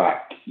come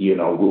back. You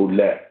know, we'll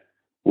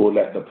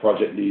let the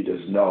project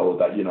leaders know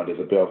that, you know, there's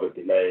a bit of a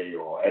delay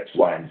or X,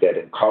 Y, and Z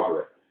and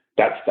cover it.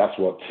 That's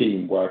what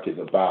teamwork is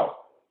about,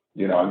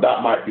 you know, and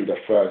that might be the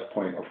first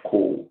point of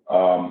call.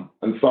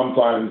 And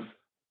sometimes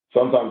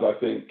I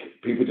think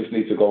people just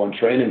need to go on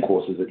training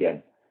courses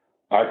again.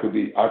 I could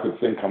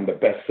think I'm the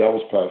best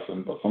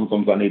salesperson, but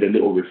sometimes I need a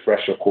little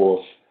refresher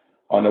course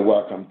on the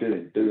work I'm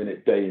doing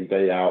it day in,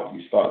 day out.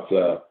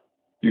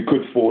 You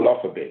could fall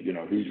off a bit, you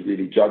know, who's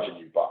really judging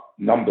you, but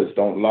numbers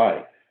don't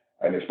lie.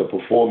 And if the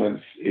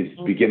performance is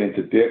beginning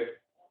to dip,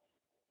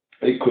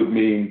 it could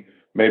mean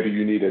maybe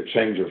you need a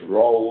change of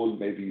role,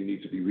 maybe you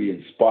need to be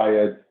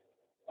re-inspired,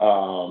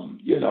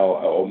 you know,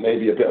 or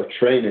maybe a bit of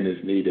training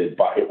is needed.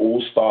 But it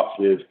all starts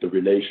with the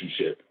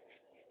relationship,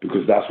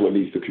 because that's what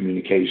leads to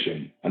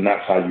communication, and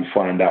that's how you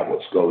find out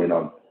what's going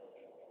on.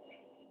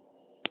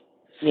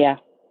 Yeah,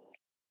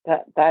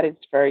 that is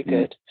very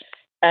good.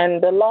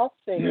 And the last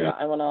thing that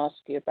I want to ask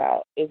you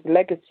about is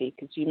legacy,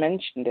 because you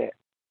mentioned it.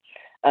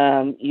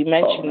 You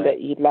mentioned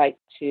that you'd like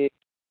to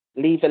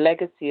leave a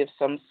legacy of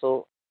some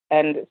sort.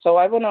 And so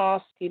I want to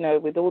ask, you know,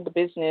 with all the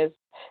business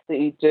that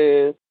you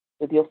do,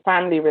 with your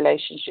family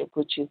relationship,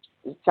 which it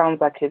sounds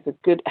like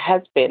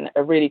has been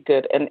a really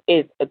good and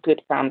is a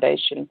good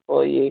foundation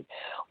for you.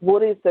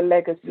 What is the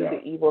legacy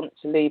that you want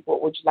to leave?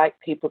 What would you like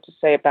people to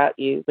say about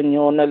you when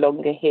you're no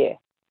longer here?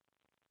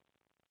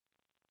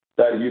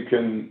 That you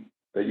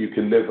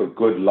can live a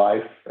good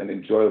life, an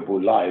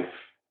enjoyable life,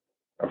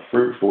 a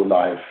fruitful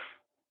life,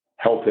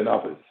 helping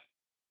others.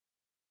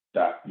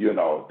 That, you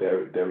know,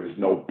 there is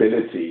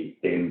nobility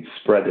in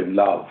spreading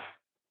love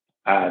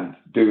and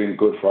doing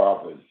good for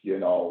others. You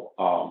know,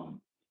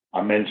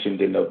 I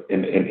mentioned in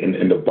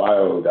the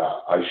bio that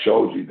I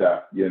showed you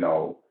that, you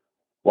know,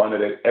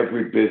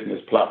 every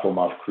business platform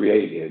I've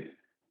created,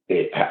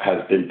 it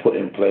has been put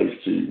in place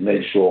to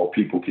make sure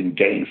people can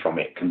gain from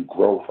it, can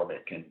grow from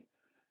it, can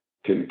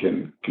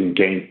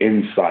gain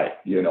insight,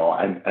 you know,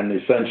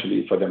 and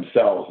essentially for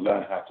themselves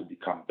learn how to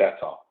become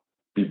better,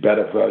 be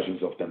better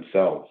versions of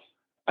themselves.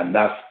 And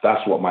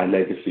that's what my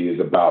legacy is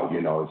about,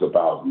 you know. It's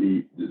about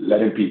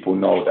letting people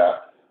know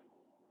that,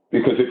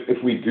 because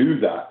if we do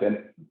that,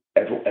 then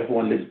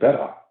everyone lives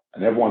better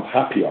and everyone's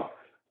happier.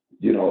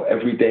 You know,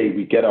 every day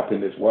we get up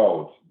in this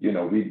world, you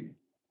know,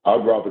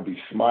 I'd rather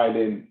be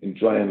smiling,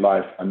 enjoying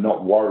life, and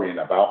not worrying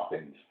about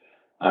things.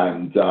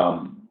 And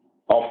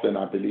often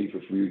I believe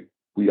if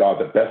we are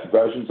the best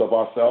versions of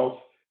ourselves,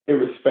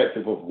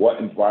 irrespective of what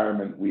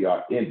environment we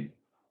are in,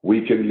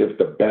 we can live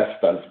the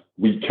best as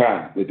we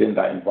can within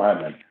that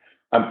environment,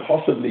 and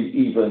possibly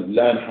even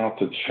learn how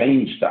to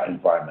change that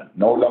environment,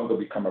 no longer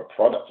become a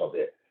product of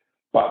it,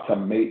 but to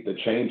make the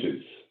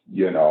changes,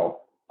 you know.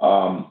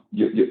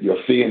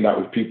 You're seeing that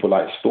with people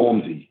like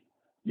Stormzy.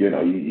 You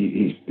know,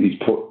 he's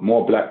put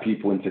more black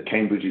people into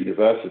Cambridge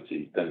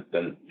University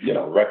than you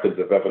know, records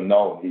have ever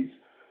known.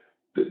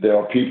 There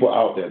are people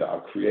out there that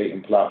are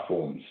creating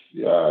platforms.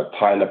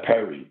 Tyler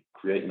Perry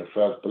creating the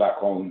first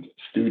black-owned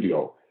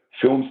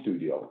film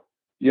studio,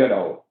 you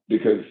know,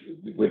 because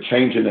we're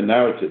changing the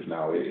narrative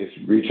now. It's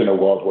reaching a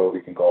world where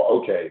we can go,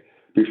 okay,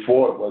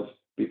 before it was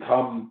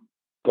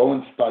go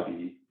and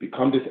study,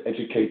 become this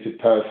educated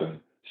person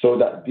so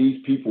that these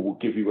people will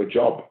give you a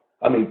job.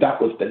 I mean, that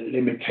was the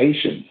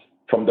limitations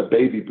from the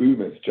baby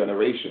boomers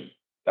generation.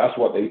 That's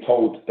what they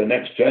told the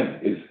next gen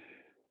is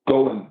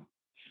go and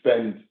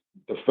spend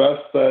the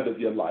first third of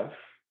your life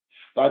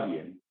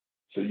studying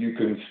so you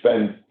can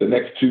spend the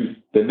next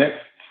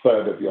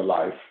third of your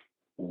life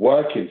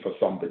working for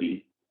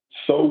somebody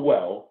so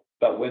well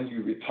that when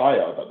you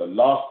retire, that the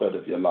last third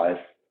of your life,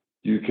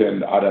 you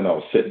can, I don't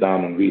know, sit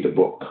down and read a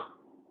book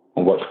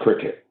and watch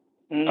cricket.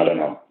 I don't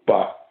know.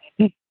 But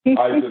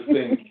I just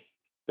think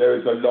there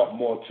is a lot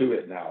more to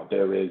it now.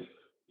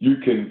 You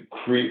can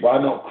create,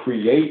 why not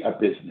create a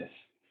business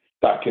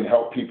that can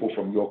help people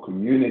from your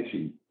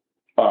community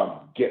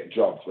get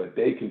jobs where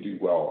they can do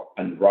well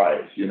and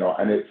rise,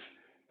 and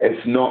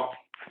it's not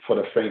for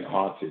the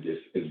faint-hearted.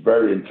 It's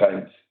very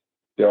intense.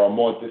 There are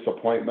more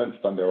disappointments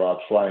than there are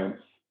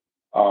triumphs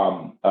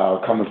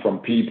coming from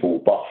people.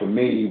 But for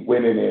me,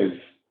 winning is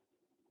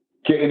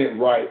getting it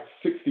right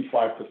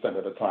 65%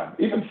 of the time,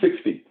 even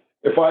 60.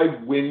 If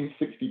I win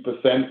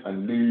 60%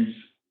 and lose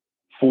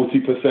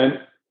 40%,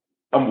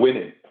 I'm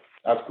winning.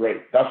 That's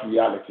great. That's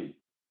reality.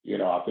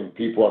 I think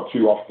people are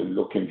too often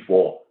looking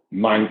for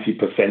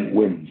 90%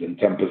 wins and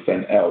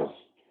 10% L's.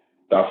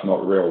 That's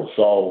not real.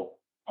 So,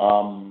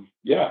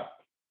 yeah,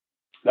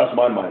 that's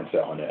my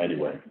mindset on it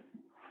anyway.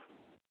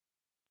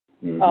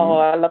 Mm-hmm. Oh,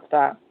 I love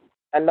that.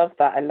 I love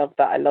that.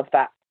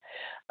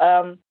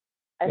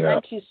 And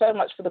thank you so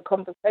much for the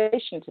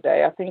conversation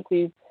today. I think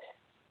we've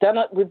done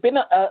it. We've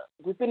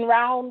been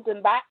round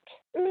and back.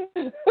 I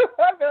feel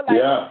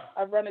like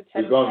I've run a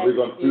 10. We've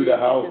gone through the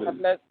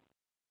houses.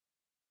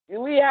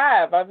 We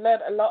have. I've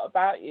learned a lot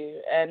about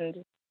you,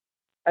 and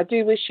I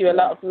do wish you a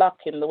lot of luck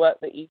in the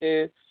work that you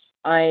do.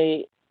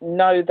 I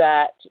know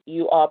that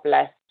you are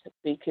blessed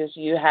because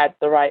you had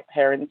the right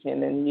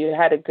parenting and you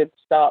had a good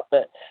start,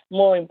 but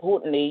more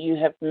importantly, you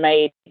have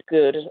made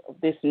good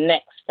this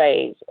next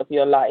phase of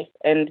your life.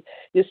 And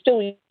you're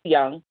still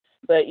young,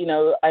 but,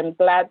 I'm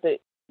glad that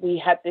we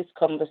had this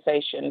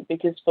conversation,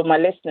 because for my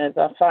listeners,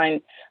 I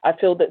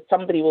feel that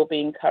somebody will be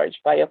encouraged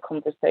by your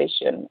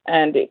conversation,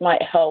 and it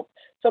might help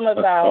some of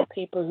our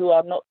people who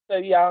are not so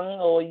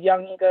young or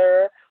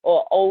younger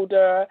or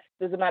older,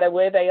 doesn't matter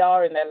where they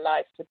are in their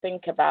life, to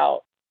think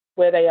about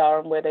where they are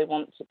and where they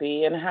want to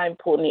be, and how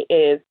important it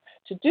is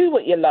to do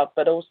what you love,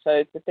 but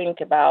also to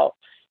think about,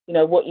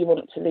 what you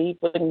want to leave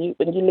when you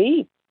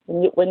leave,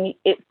 when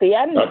it's the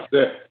end. That's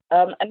it.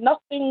 And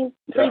nothing's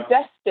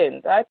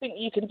predestined. I think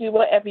you can do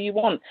whatever you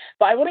want.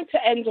 But I wanted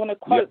to end on a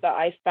quote that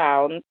I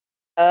found.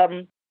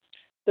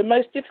 The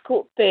most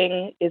difficult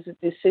thing is a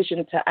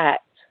decision to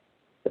act.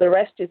 The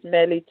rest is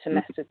merely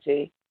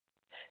tenacity.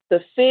 The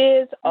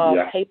fears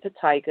are paper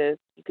tigers.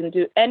 You can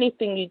do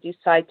anything you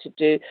decide to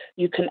do.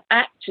 You can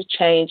act to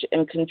change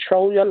and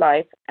control your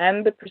life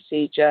and the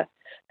procedure.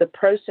 The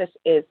process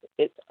is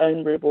its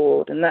own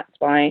reward. And that's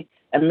by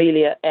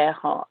Amelia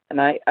Earhart.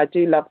 And I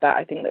do love that.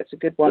 I think that's a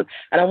good one.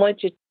 And I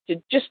wanted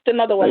to just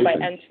another one by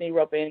Anthony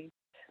Robbins.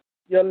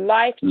 Your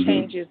life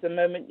changes the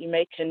moment you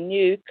make a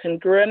new,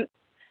 congruent,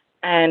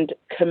 and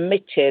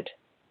committed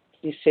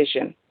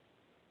decision.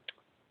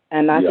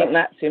 And I think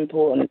that's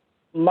important.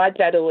 My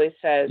dad always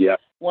says,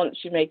 once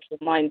you make your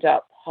mind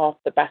up, half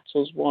the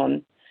battle's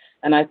won.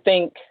 And I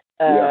think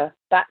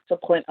that's a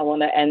point I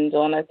want to end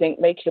on. I think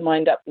make your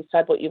mind up,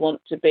 decide what you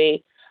want to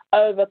be,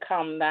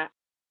 overcome that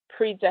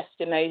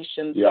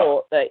predestination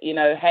thought that,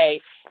 hey,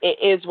 it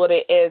is what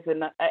it is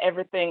and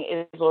everything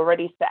is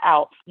already set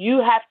out. You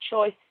have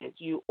choices.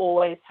 You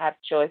always have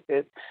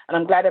choices. And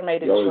I'm glad I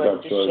made a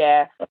choice to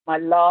share my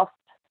last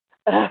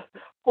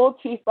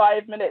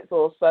 45 minutes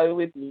or so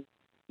with you.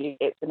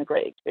 It's been a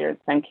great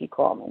experience. Thank you,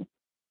 Kwame.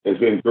 It's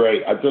been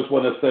great. I just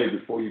want to say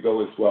before you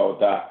go as well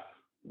that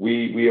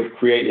we have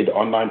created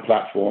online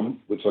platforms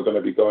which are going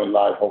to be going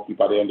live hopefully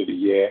by the end of the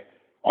year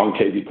on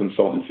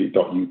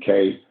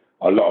kbconsultancy.uk.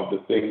 A lot of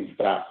the things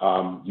that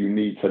you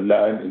need to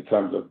learn in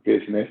terms of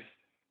business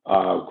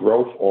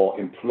growth or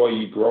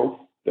employee growth,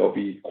 there'll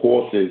be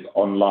courses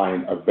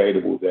online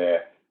available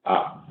there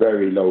at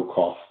very low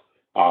cost.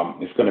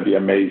 It's going to be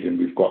amazing.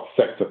 We've got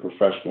sector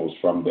professionals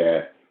from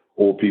there,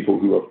 all people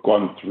who have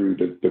gone through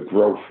the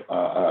growth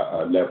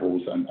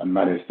levels and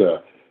managed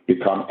to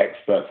become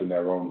experts in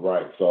their own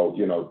right. So,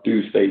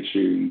 do stay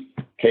tuned,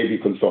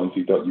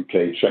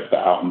 kbconsultancy.uk, check that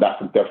out, and that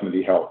can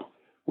definitely help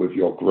with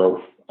your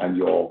growth and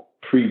your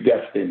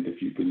predestined,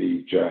 if you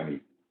believe, journey.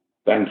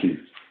 Thank you.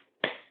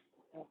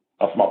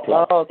 That's my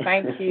plug. Oh,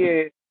 thank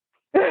you.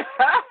 No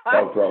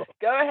problem.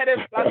 Go ahead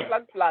and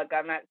plug.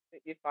 I'm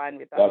absolutely fine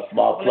with that. That's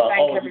my plug.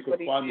 You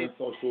can find me on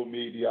social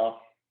media.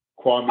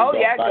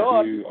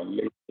 Kwame.Badu on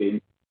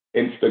LinkedIn,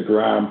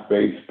 Instagram,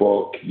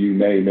 Facebook, you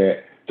name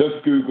it.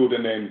 Just Google the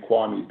name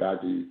Kwame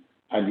Badu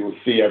and you'll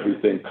see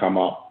everything come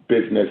up.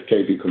 Business,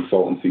 KB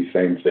Consultancy,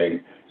 same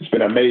thing. It's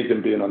been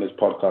amazing being on this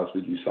podcast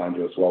with you,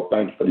 Sandra, as well.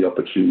 Thanks for the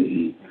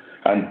opportunity.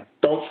 And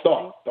don't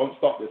stop. Don't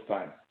stop this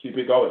time. Keep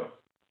it going.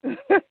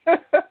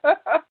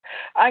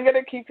 I'm going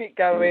to keep it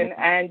going,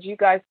 and you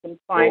guys can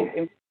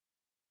find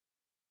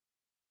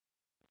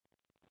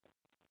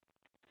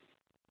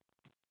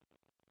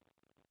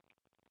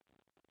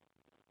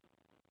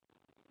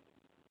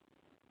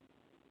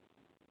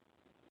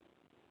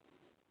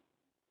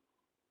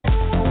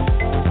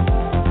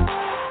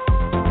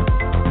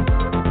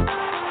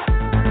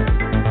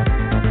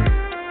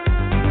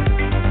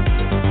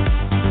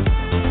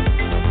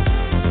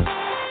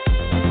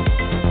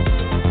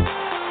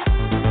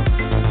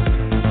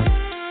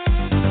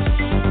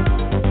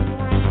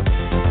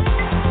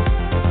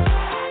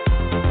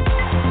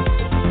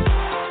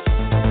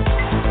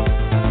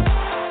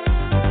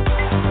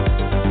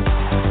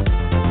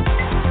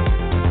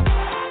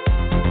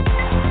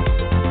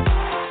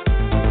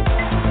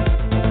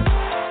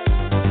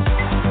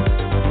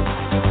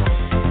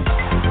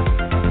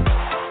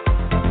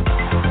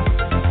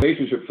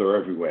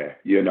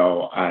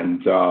everywhere,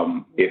 and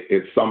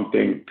it's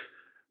something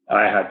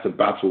I had to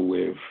battle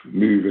with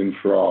moving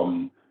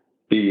from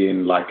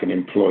being like an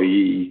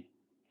employee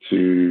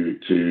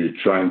to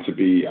trying to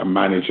be a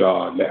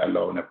manager, let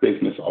alone a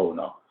business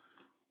owner.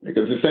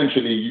 Because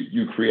essentially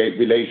you create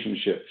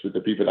relationships with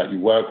the people that you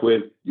work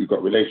with. You've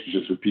got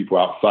relationships with people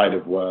outside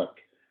of work.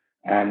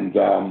 And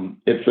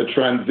it's a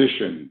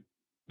transition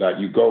that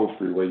you go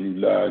through where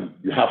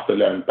you have to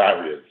learn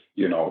barriers,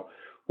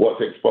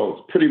 what's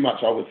exposed. Pretty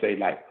much I would say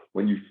like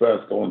when you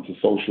first go into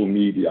social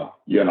media,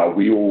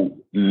 we all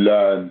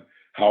learn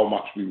how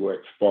much we were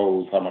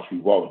exposed, how much we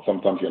won't.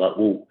 Sometimes you're like,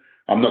 oh,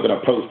 I'm not going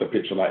to post a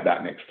picture like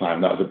that next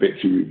time. That was a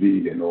bit too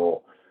revealing.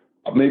 Or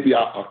maybe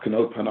I can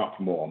open up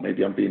more.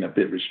 Maybe I'm being a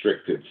bit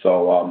restricted.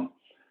 So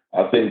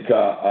I think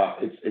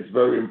it's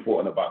very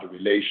important about the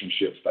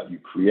relationships that you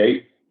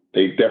create.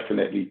 They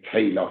definitely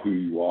tailor who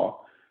you are.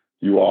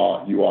 You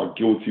are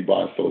guilty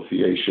by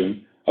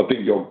association. I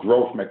think your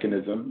growth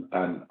mechanism,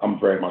 and I'm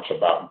very much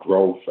about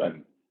growth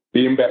and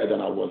being better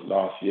than I was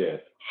last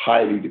year,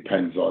 highly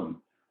depends on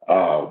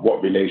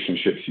what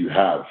relationships you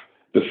have.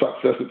 The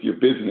success of your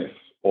business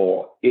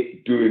or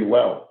it doing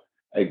well,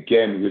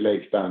 again,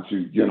 relates down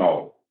to,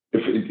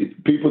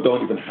 if people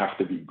don't even have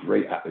to be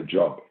great at the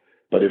job,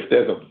 but if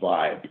there's a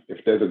vibe,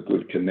 if there's a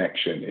good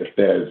connection, if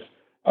there's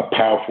a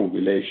powerful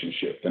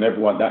relationship, then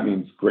that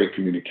means great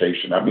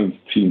communication. That means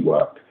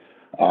teamwork.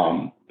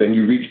 Then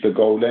you reach the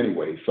goal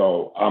anyway.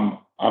 So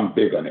I'm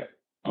big on it.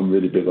 I'm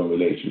really big on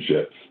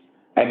relationships.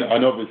 And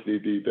obviously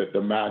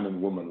the man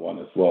and woman one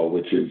as well,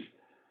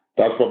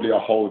 that's probably a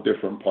whole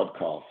different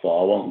podcast, so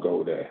I won't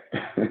go there.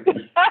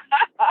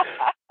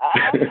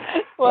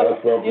 Well,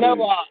 you know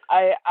what?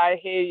 I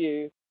hear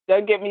you.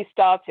 Don't get me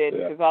started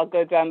because I'll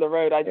go down the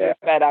road I just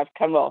said I've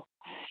come off.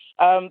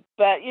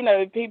 But,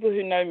 people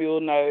who know me will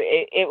know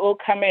it will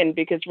come in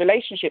because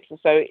relationships are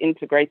so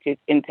integrated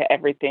into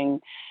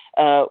everything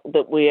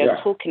that we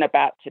are talking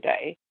about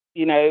today.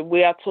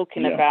 We are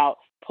talking about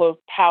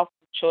powerful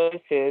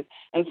choices,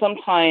 and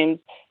sometimes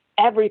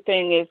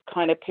everything is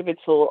kind of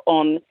pivotal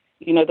on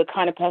the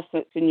kind of person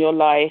that's in your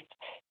life,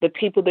 the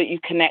people that you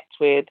connect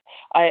with.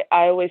 I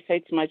always say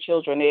to my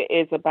children, it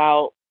is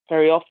about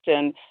very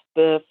often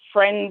the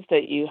friends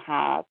that you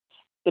have,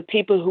 the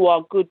people who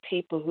are good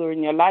people who are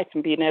in your life,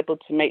 and being able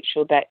to make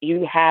sure that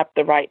you have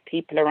the right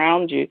people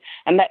around you.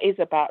 And that is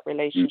about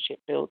relationship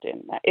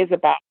building. That is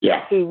about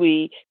who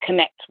we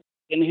connect with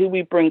and who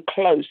we bring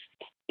close.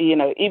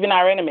 Even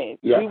our enemies,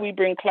 who we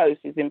bring close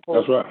is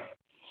important. That's right.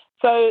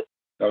 So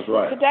that's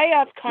right. Today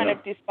I've kind of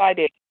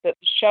decided that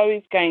the show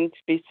is going to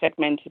be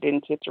segmented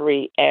into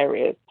 3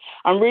 areas.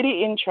 I'm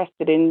really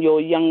interested in your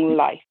young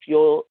life,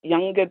 your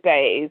younger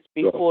days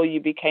before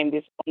you became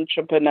this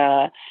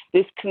entrepreneur,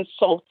 this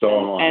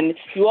consultant, and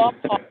you are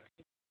part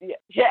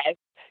yes,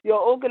 your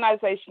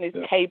organization is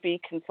KB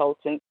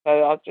Consultants.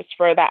 So I'll just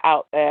throw that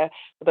out there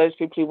for those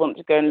people who want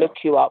to go and look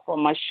you up. On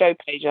my show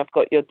page, I've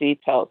got your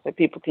details so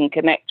people can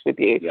connect with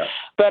you. Yeah.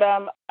 But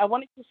I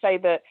wanted to say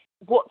that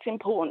what's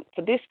important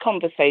for this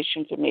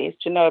conversation for me is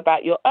to know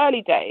about your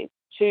early days,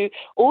 to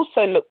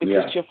also look,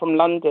 because you're from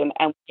London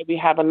and we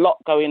have a lot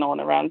going on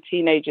around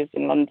teenagers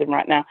in London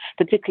right now,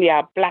 particularly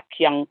our black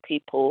young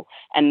people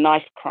and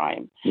knife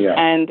crime. Yeah.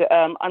 And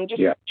I'm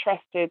just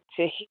interested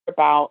to hear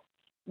about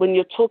when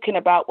you're talking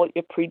about what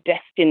you're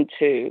predestined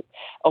to,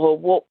 or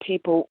what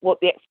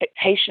the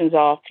expectations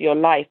are for your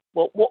life.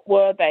 What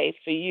were they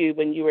for you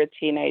when you were a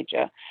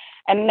teenager?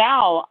 And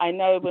now I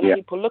know when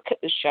people look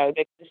at the show,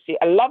 they can see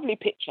a lovely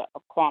picture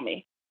of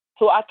Kwame,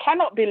 who I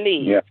cannot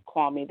believe,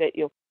 Kwame, that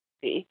you're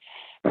 50.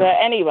 But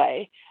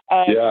anyway.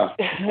 I know,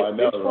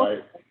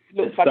 right?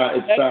 It's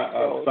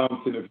that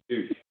fountain of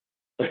youth.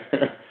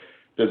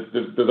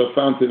 There's a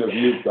fountain of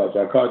youth, guys.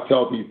 I can't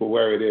tell people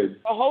where it is.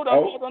 Hold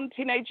on,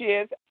 teenage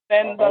years.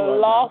 Then the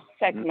last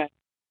segment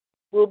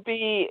will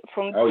be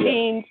from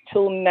teens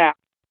till now.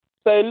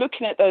 So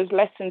looking at those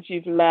lessons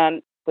you've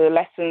learned, the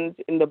lessons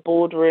in the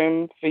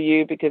boardroom for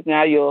you, because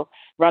now you're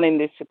running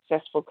this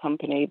successful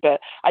company. But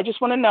I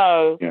just want to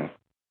know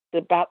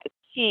about the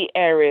key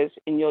areas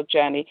in your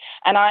journey.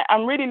 And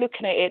I'm really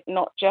looking at it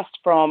not just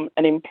from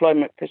an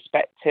employment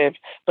perspective,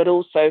 but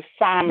also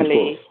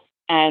family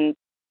and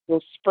your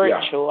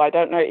spiritual. I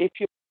don't know if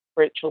you're a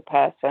spiritual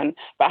person,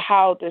 but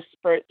how does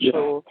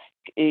spiritual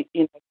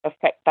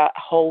affect that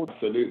whole?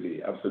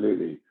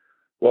 Absolutely.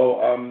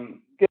 Well,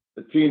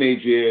 the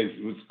teenage years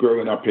was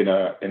growing up in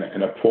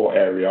a poor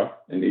area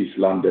in East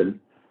London.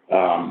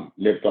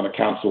 Lived on a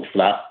council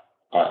flat.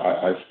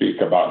 I speak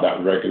about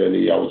that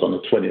regularly. I was on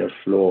the 20th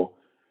floor,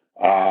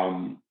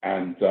 and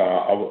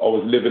I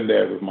was living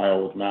there with my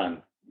old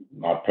man.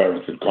 My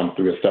parents had gone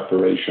through a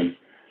separation,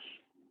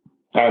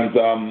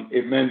 and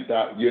it meant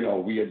that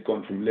we had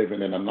gone from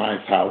living in a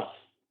nice house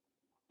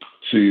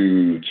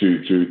to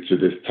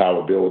this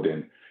tower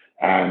building,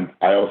 and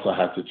I also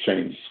had to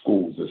change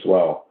schools as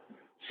well.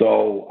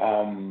 So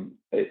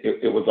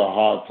it was a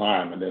hard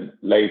time. And then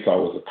later I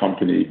was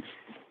accompanied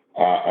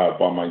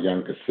by my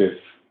younger sis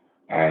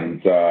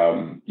And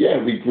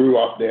we grew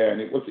up there,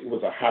 and it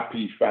was a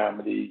happy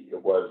family.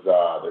 It was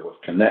there was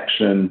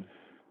connection,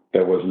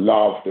 there was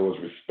love, there was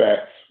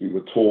respect. We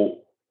were taught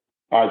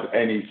as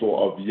any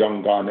sort of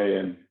young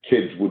Ghanaian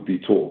kids would be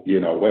taught.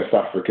 West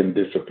African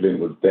discipline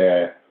was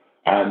there,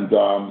 and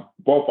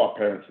both our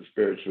parents are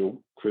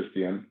spiritual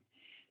Christian,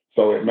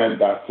 so it meant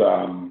that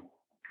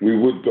we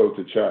would go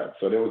to church.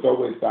 So there was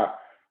always that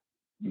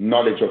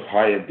knowledge of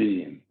higher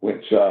being,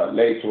 which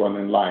later on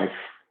in life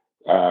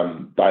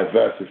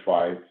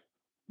diversified,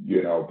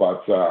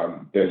 but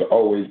there's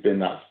always been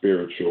that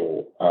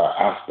spiritual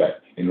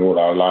aspect in all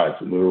our lives,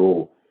 and we're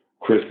all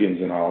Christians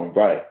in our own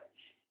right.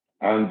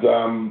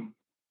 And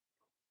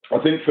I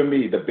think for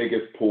me, the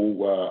biggest pull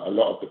were a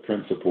lot of the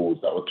principles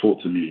that were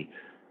taught to me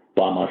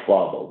by my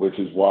father, which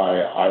is why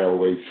I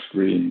always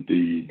scream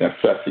the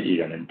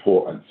necessity and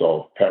importance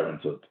of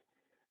parenthood.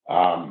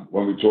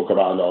 When we talk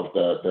about a lot of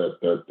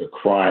the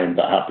crime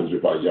that happens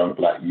with our young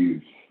black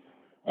youth,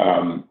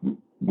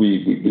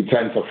 we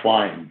tend to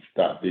find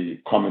that the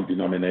common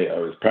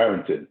denominator is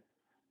parenting,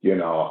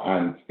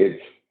 and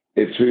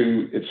it's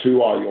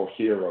who are your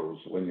heroes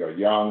when you're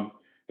young.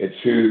 It's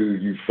who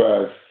you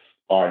first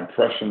are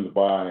impressioned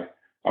by,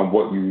 and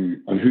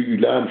who you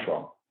learn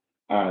from.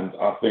 And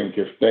I think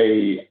if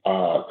they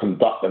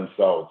conduct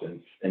themselves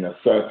in a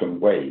certain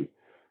way,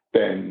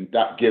 then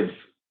that gives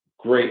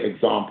great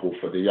example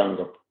for the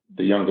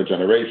younger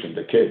generation,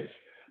 the kids.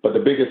 But the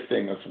biggest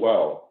thing as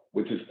well,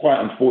 which is quite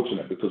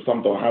unfortunate because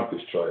some don't have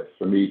this choice,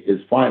 for me, is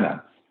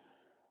finance.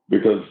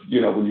 Because,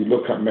 when you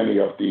look at many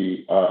of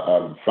the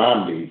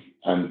families,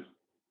 and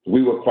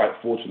we were quite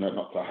fortunate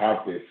not to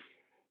have this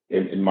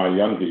in my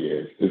younger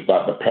years, is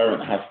that the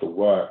parent has to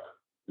work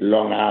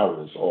long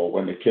hours, or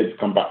when the kids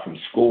come back from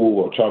school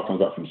or child comes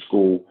back from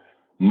school,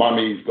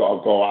 mummy's got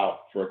to go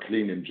out for a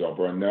cleaning job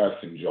or a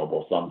nursing job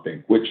or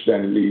something, which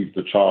then leaves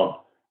the child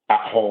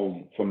at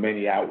home for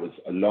many hours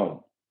alone,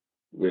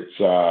 which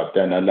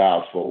then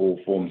allows for all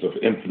forms of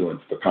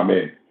influence to come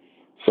in.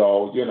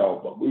 So,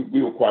 but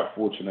we were quite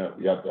fortunate.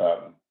 We had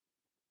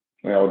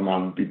my old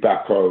man would be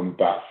back home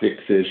about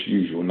 6-ish,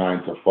 usual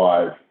 9 to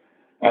 5.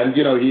 And,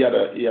 he had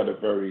a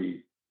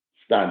very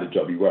standard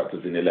job. He worked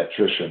as an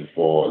electrician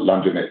for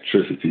London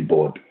Electricity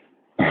Board.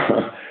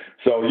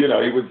 So,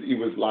 he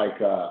was like,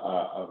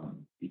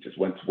 he just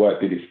went to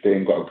work, did his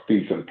thing, got a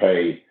decent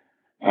pay.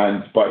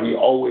 But he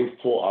always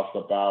taught us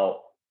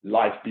about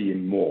life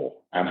being more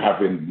and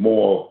having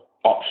more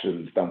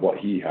options than what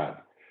he had.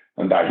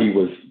 And that he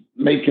was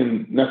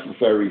making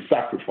necessary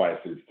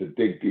sacrifices to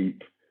dig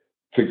deep,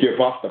 to give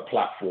us the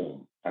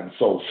platform. And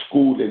so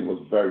schooling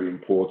was very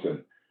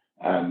important.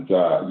 And,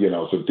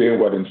 so doing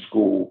well in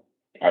school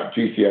at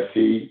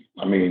GCSE,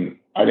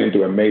 I didn't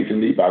do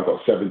amazingly, but I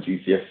got 7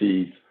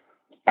 GCSEs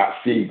at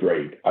C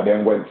grade. I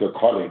then went to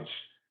college,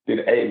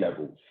 did A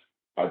levels.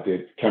 I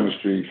did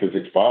chemistry,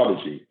 physics,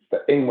 biology. The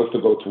aim was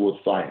to go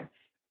towards science.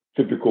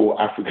 Typical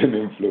African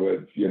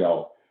influence,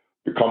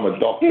 become a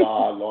doctor,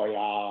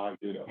 lawyer,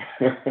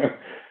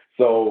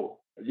 So,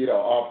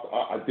 after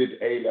I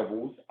did A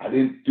levels, I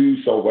didn't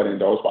do so well in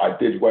those, but I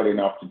did well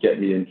enough to get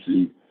me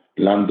into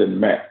London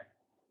Met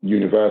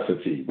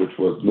University, which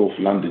was North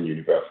London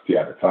University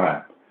at the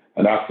time.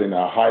 And that's in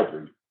a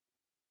hybrid.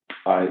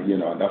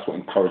 And that's what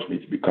encouraged me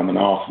to become an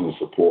Arsenal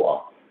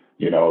supporter.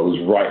 It was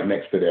right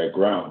next to their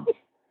ground.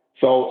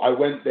 So I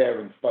went there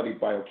and studied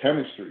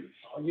biochemistry.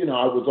 So,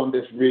 I was on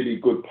this really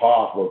good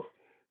path of,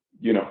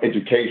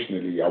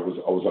 educationally, I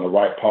was on the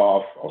right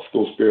path. I was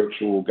still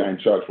spiritual, going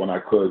to church when I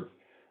could.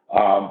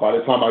 By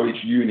the time I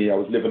reached uni, I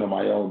was living on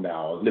my own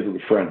now. I was living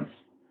with friends.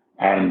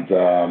 And,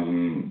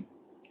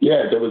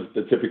 there was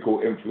the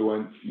typical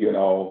influence, you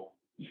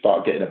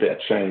start getting a bit of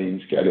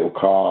change, get a little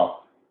car,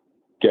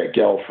 get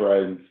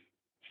girlfriends,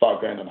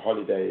 start going on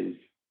holidays.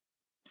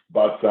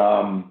 But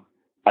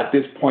at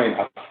this point,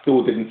 I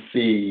still didn't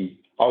see,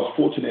 I was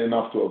fortunate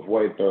enough to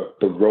avoid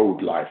the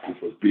road life,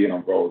 which was being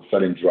on road,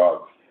 selling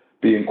drugs,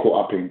 being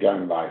caught up in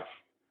gang life.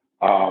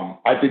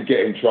 I did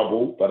get in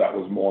trouble, but that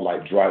was more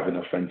like driving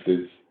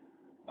offenses.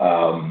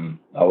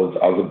 I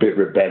was a bit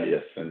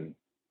rebellious, and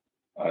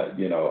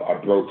I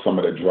broke some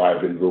of the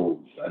driving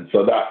rules, and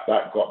so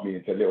that got me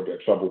into a little bit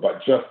of trouble,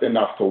 but just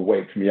enough to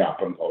wake me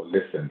up and go,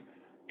 listen,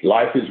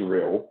 life is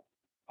real,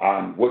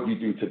 and what you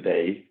do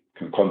today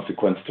can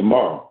consequence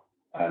tomorrow.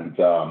 And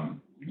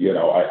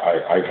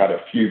I had a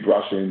few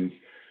brushings,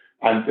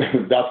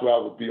 and that's where I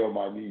would be on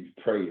my knees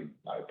praying,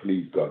 like,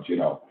 please God,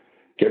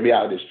 get me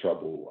out of this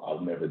trouble.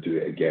 I'll never do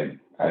it again.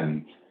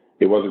 And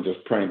it wasn't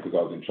just praying because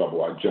I was in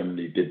trouble. I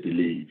genuinely did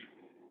believe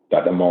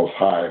that the Most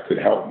High could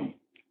help me.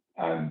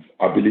 And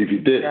I believe he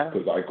did,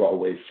 because I got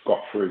away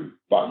scot-free.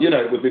 But,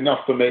 it was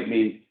enough to make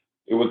me,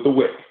 it was the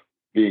whip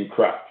being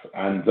cracked.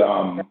 And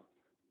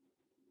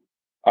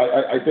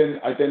I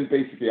then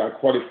basically, I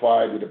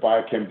qualified with a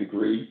biochem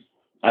degree,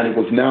 and it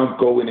was now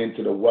going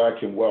into the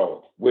working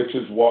world, which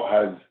is what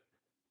has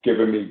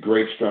given me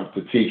great strength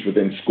to teach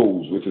within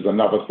schools, which is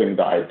another thing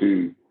that I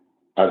do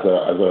as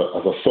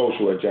a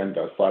social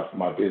agenda aside from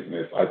my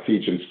business. I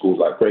teach in schools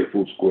like Great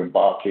School in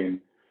Barking,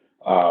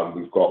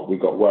 We've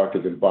got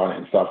workers in Barnet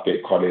and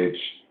Southgate College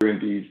during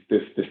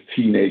this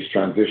teenage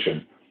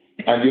transition,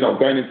 and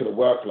going into the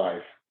work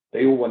life,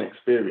 they all want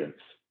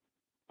experience,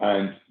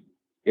 and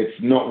it's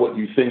not what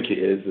you think it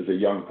is as a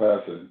young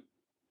person.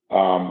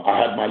 I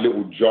had my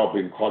little job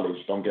in college.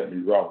 Don't get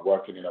me wrong,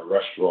 working in a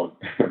restaurant,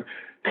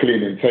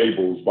 cleaning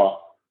tables, but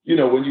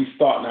when you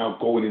start now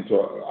going into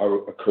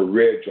a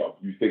career job,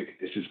 you think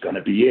this is going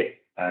to be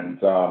it. And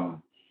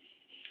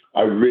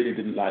I really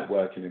didn't like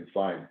working in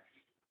science.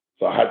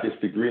 So I had this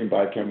degree in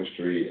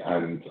biochemistry,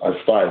 and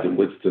I started in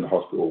Winston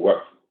Hospital,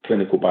 worked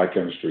clinical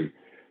biochemistry,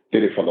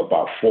 did it for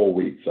about 4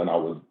 weeks, and I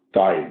was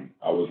dying.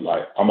 I was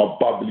like, I'm a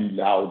bubbly,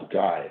 loud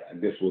guy, and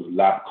this was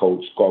lab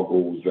coats,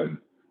 goggles, and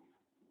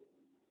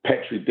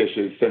Petri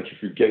dishes,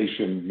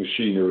 centrifugation,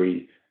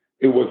 machinery.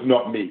 It was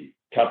not me.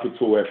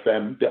 Capital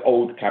FM, the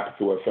old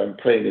Capital FM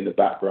playing in the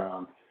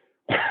background.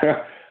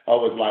 I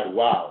was like,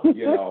 wow,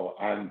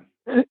 and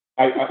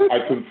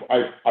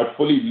I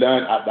fully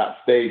learned at that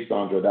stage,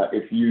 Sandra, that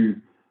if you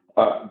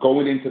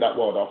going into that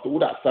world after all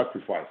that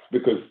sacrifice,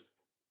 because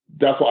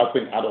that's what I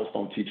think adults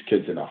don't teach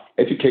kids enough.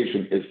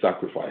 Education is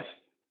sacrifice.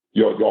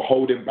 You're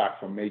holding back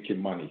from making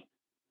money.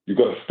 You've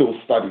got to still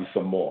study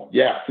some more.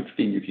 Yeah, at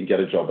 16 you can get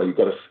a job, but you've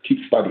got to keep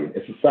studying.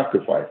 It's a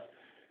sacrifice.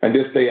 And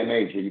this day and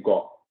age where you've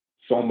got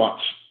so much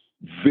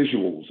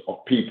visuals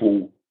of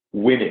people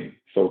winning,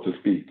 so to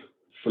speak,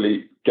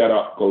 sleep, get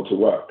up, go to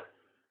work.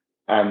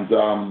 And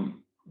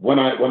when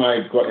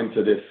I got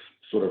into this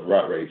sort of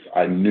rat race,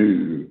 I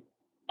knew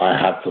I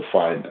had to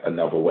find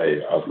another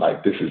way. I was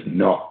like, this is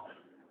not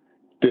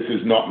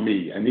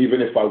me. And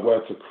even if I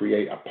were to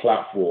create a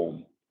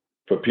platform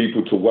for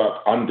people to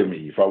work under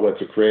me, if I were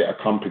to create a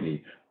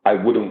company, I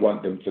wouldn't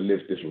want them to live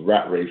this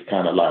rat race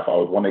kind of life. I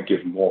would want to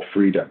give more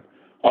freedom.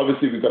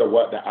 Obviously, we've got to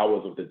work the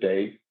hours of the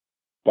day,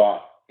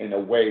 but in a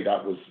way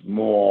that was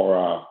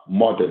more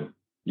modern,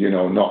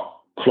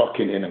 not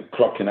clocking in and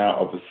clocking out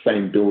of the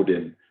same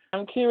building.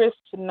 I'm curious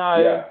to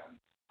know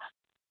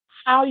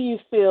how you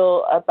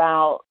feel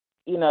about,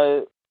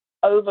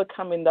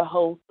 overcoming the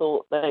whole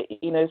thought that,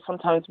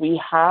 sometimes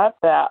we have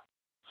that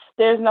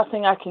there's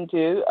nothing I can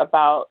do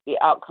about the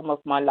outcome of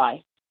my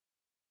life.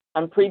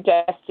 I'm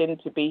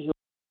predestined to be who.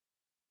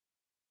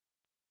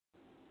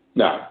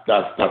 No,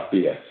 that's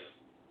BS.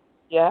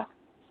 Yeah.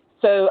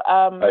 So.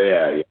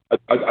 I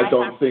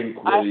don't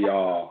think we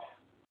are.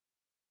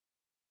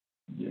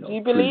 Do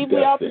you believe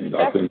we are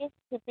predestined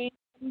to be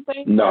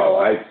something? No,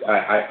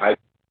 I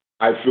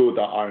feel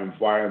that our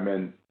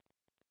environment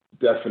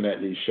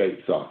definitely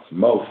shapes us,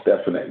 most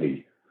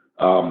definitely.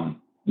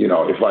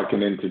 If I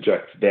can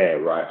interject there,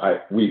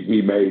 right?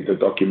 We made a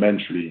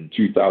documentary in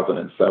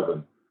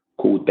 2007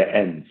 called The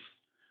Ends,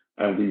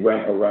 and we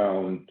went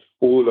around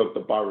all of the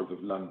boroughs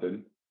of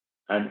London,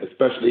 and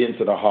especially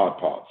into the hard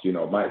parts,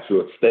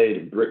 Mansfield Estate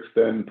in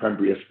Brixton,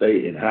 Pembury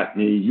Estate in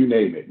Hackney, you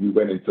name it. We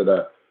went into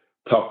the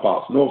tough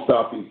parts, north,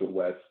 south, east, and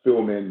west,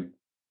 filming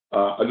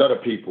a lot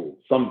of people,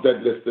 some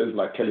dead listers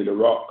like Kelly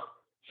LaRock,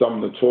 some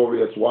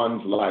notorious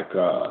ones like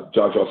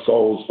Judge Our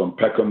Souls from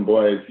Peckham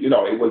Boys.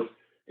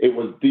 It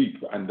was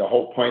deep, and the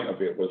whole point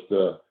of it was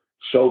to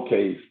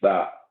showcase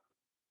that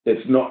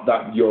it's not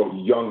that you're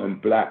young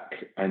and black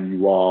and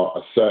you are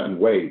a certain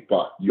way,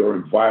 but your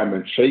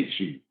environment shapes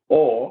you.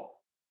 Or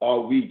are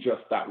we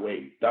just that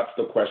way? That's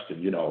the question,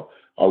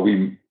 Are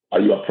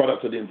you a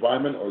product of the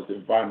environment, or is the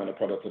environment a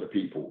product of the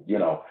people?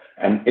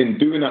 And in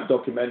doing that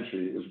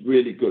documentary, it was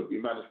really good.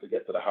 We managed to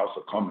get to the House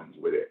of Commons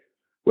with it,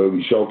 where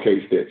we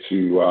showcased it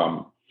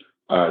to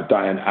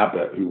Diane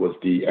Abbott, who was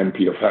the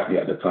MP of Hackney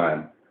at the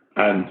time.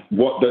 And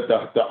what the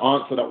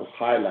answer that was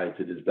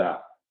highlighted is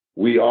that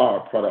we are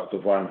a product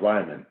of our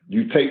environment.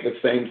 You take the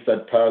same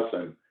said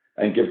person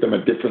and give them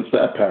a different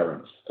set of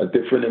parents, a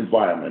different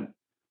environment,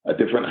 a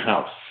different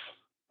house,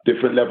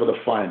 different level of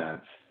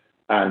finance,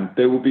 and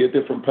they will be a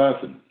different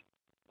person.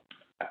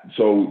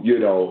 So,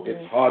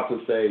 it's hard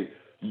to say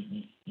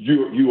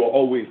you are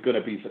always going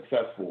to be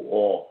successful,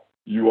 or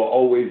you are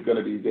always going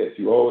to be this,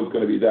 you're always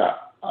going to be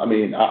that. I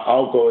mean,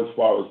 I'll go as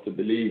far as to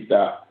believe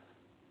that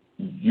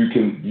you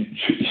can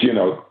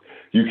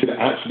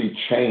actually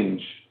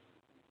change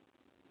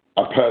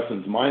a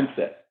person's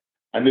mindset.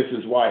 And this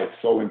is why it's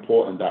so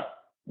important that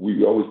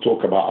we always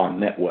talk about our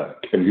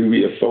network and who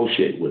we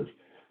associate with.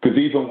 Because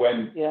even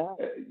when,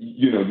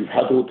 you've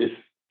had all this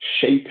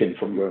shaping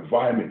from your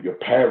environment, your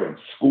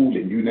parents,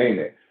 schooling, you name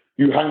it,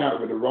 you hang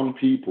out with the wrong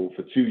people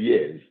for 2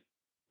 years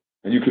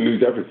and you can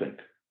lose everything.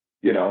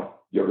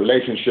 Your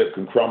relationship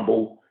can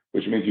crumble,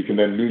 which means you can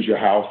then lose your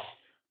house,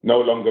 no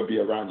longer be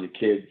around your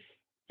kids.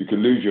 You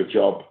can lose your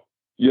job.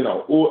 Your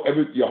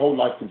whole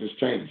life can just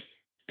change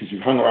because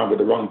you've hung around with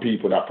the wrong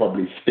people that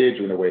probably steered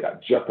you in a way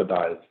that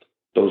jeopardized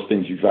those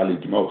things you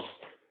valued most.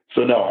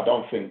 So no, I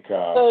don't think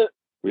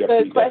we have to.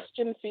 So a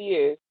question for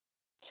you.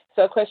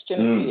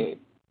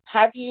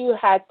 Have you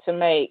had to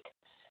make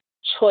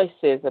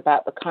choices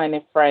about the kind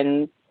of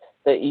friends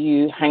that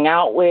you hang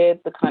out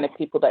with, the kind of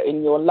people that are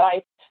in your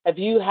life? Have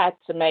you had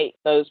to make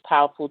those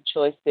powerful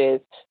choices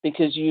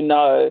because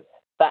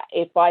that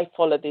if I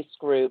follow this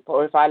group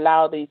or if I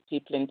allow these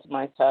people into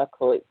my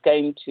circle, it's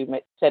going to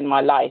send my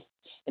life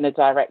in a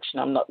direction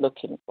I'm not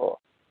looking for.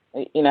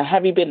 You know,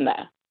 have you been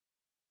there?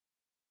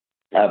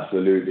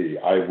 Absolutely.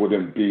 I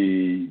wouldn't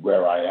be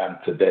where I am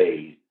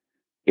today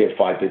if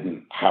I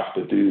didn't have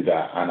to do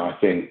that. And I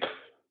think,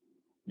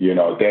 you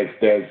know,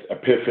 there's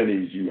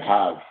epiphanies you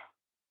have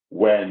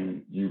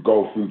when you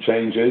go through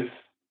changes.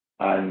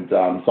 And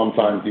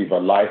sometimes either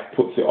life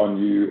puts it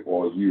on you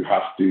or you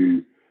have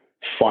to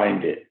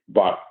find it.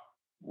 But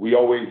we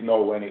always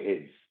know when it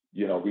is.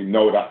 You know, we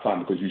know that time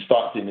because you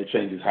start seeing the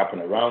changes happen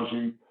around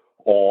you,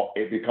 or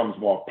it becomes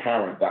more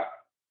apparent that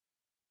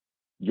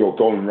you're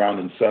going round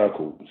in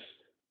circles,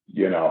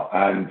 you know.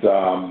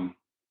 And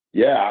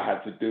yeah, I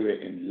had to do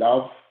it in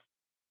love.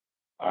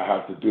 I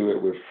had to do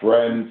it with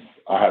friends.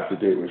 I had to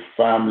do it with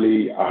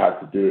family. I had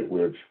to do it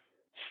with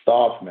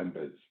staff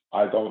members.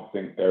 I don't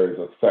think there is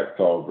a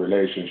sector of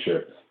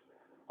relationships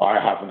I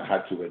haven't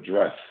had to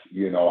address,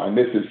 you know, and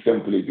this is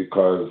simply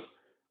because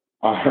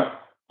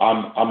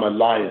I'm a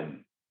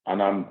lion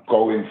and I'm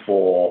going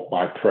for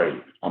my prey.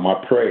 And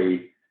my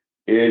prey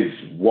is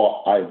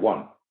what I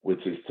want,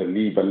 which is to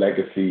leave a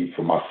legacy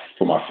for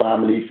my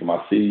family, for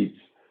my seeds,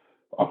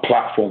 a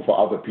platform for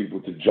other people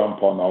to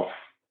jump on off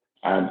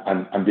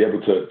and be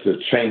able to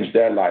change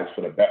their lives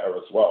for the better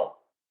as well.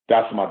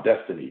 That's my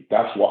destiny.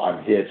 That's what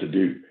I'm here to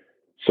do.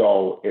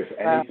 So if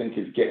anything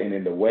is getting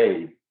in the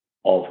way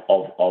of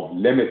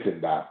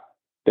limiting that,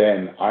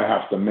 then I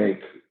have to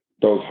make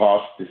those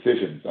harsh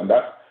decisions. And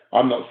that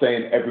I'm not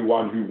saying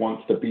everyone who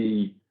wants to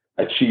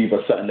achieve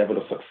a certain level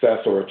of success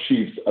or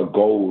achieves a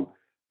goal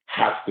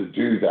has to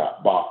do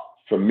that. But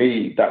for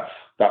me,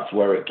 that's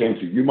where it came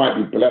to. You might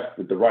be blessed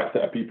with the right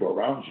set of people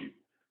around you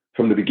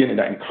from the beginning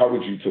that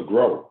encourage you to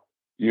grow,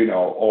 you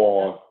know,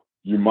 or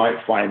you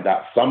might find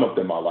that some of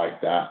them are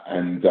like that.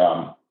 And,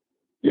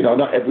 you know,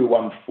 not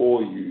everyone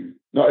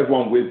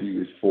with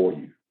you is for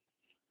you.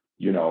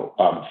 You know,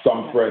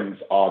 some friends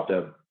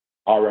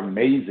are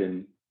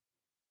amazing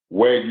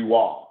where you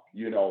are,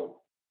 you know,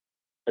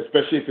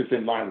 especially if it's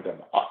in line with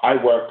them. I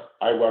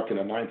work in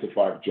a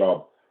 9-to-5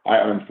 job. I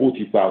earn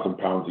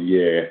 £40,000 a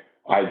year.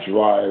 I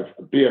drive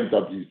a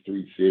BMW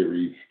 3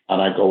 Series,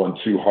 and I go on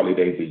 2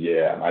 holidays a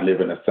year, and I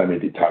live in a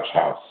semi-detached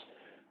house.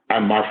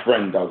 And my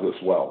friend does as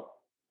well.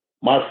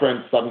 My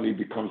friend suddenly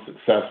becomes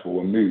successful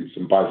and moves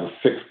and buys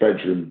a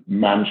 6-bedroom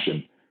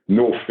mansion,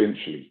 North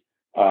Finchley.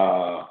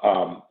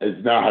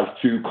 It now has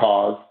 2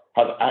 cars,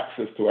 has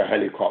access to a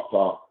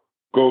helicopter,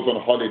 goes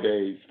on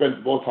holidays,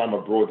 spends more time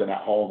abroad than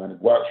at home, and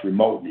works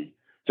remotely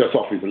just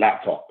off his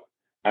laptop.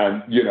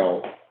 And, you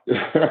know,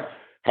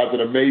 has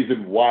an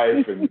amazing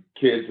wife and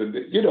kids, and,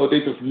 you know, they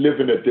just live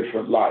in a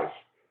different life.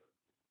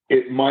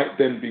 It might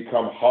then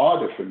become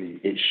harder for me.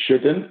 It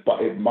shouldn't,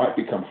 but it might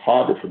become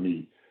harder for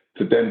me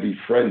to then be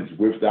friends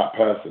with that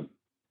person.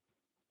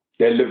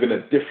 They're living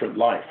a different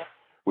life.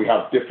 We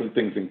have different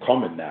things in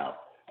common now.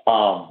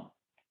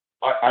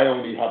 I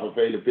only have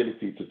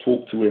availability to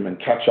talk to him and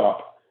catch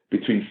up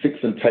between 6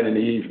 and 10 in the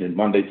evening,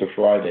 Monday to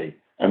Friday,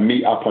 and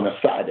meet up on a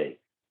Saturday.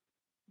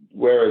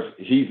 Whereas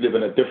he's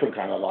living a different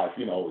kind of life.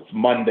 You know, it's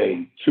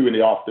Monday, 2 in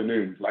the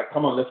afternoon. Like,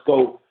 come on, let's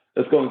go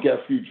and get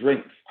a few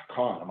drinks. I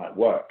can't, I'm at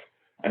work.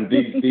 And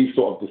these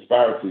sort of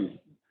disparities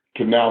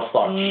can now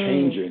start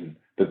changing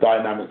the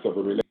dynamics of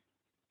a relationship.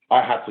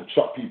 I had to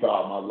chuck people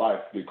out of my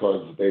life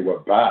because they were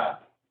bad.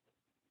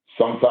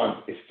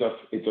 Sometimes it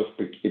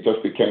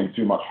just became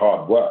too much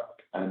hard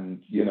work. And,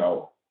 you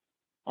know,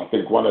 I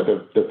think one of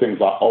the things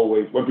I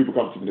always, when people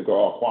come to me, they go,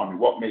 oh, Kwame,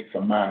 what makes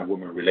a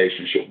man-woman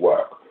relationship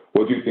work?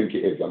 What do you think it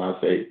is? And I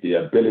say the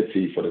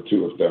ability for the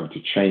two of them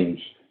to change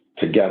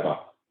together.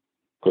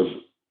 Because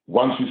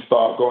once you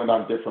start going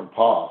down different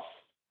paths,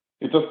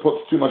 it just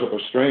puts too much of a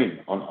strain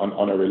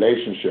on a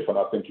relationship. And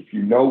I think if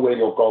you know where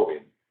you're going,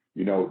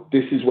 you know,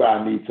 this is where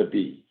I need to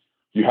be.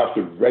 You have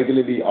to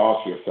regularly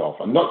ask yourself,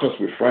 and not just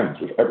with friends,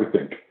 with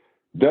everything,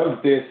 does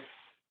this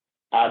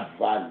add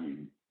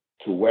value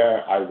to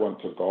where I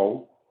want to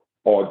go,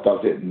 or does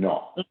it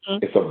not? Mm-hmm.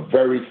 It's a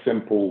very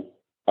simple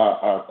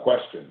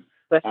question.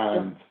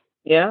 And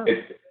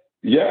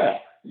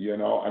you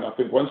know, and I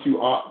think once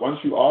you ask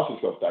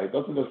yourself that, it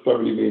doesn't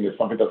necessarily mean if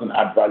something doesn't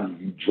add value,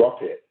 you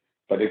drop it.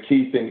 But the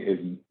key thing is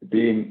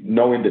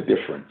knowing the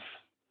difference.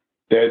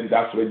 Then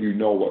that's when you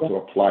know what to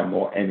apply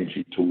more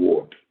energy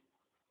toward.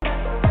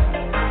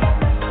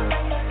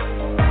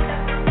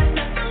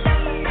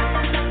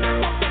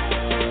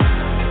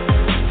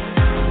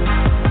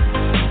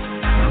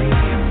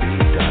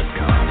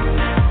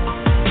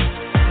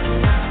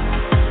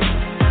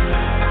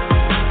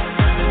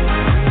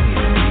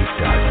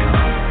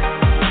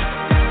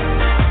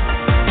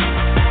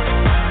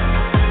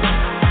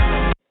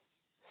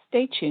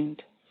 Stay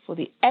tuned for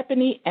the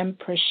Ebony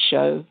Empress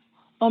Show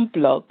on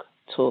Blog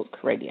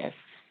Talk Radio.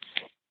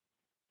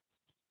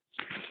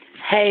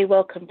 Hey,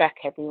 welcome back,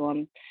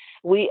 everyone.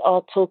 We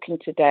are talking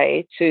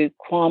today to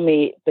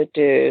Kwame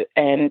Badu,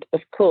 and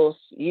of course,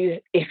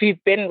 if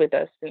you've been with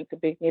us since the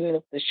beginning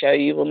of the show,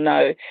 you will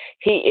know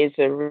he is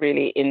a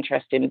really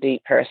interesting,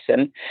 deep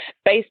person.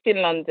 Based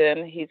in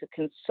London, he's a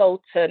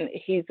consultant,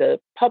 he's a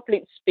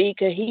public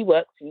speaker, he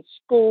works in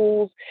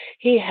schools,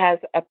 he has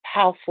a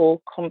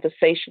powerful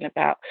conversation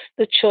about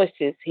the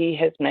choices he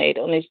has made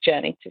on his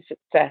journey to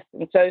success.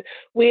 And so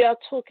we are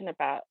talking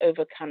about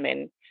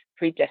overcoming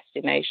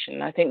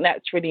predestination. I think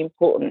that's really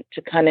important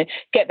to kind of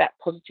get that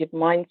positive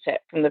mindset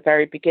from the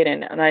very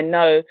beginning. And I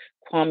know,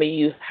 Kwame,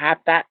 you have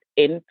that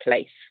in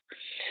place.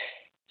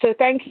 So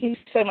thank you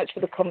so much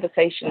for the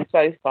conversation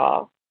so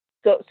far.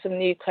 Got some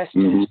new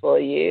questions for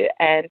you.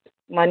 And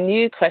my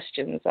new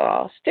questions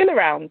are still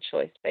around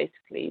choice,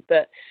 basically,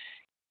 but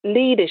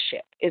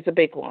leadership is a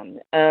big one.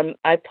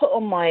 I put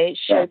on my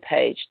show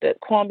page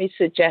that Kwame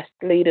suggests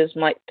leaders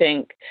might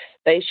think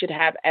they should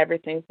have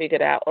everything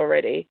figured out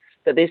already,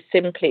 but this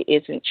simply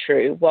isn't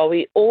true. While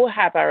we all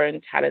have our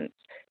own talents,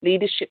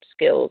 leadership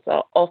skills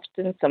are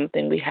often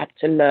something we have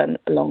to learn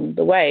along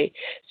the way.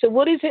 So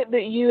what is it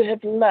that you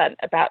have learned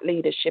about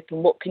leadership,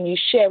 and what can you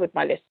share with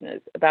my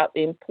listeners about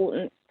the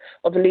importance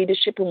of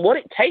leadership and what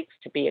it takes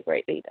to be a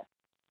great leader?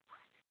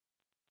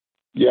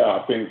 Yeah,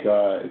 I think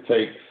it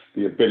takes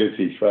the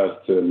ability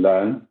first to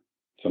learn,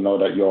 to know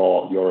that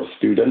you're a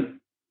student.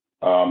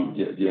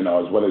 You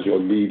know, as well as you're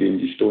leading,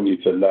 you still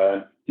need to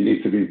learn. You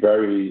need to be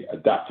very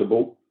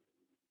adaptable,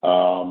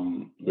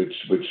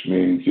 which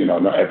means, you know,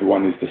 not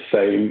everyone is the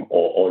same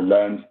or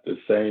learns the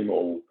same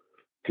or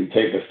can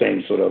take the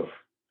same sort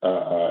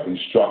of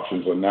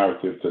instructions or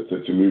narrative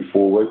to move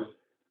forward.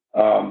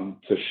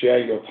 To share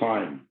your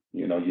time,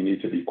 you know, you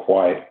need to be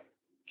quite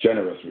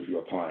generous with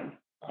your time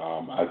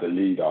as a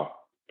leader.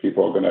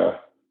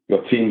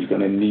 Your team's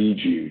going to need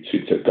you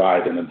to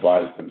guide and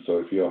advise them. So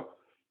if you're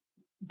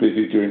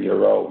busy doing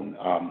your own,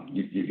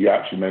 you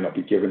actually may not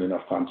be giving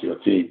enough time to your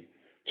team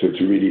to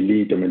really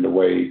lead them in the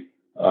way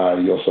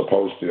you're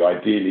supposed to.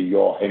 Ideally,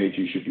 your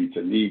energy should be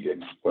to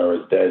leading,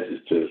 whereas theirs is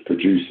to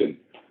producing.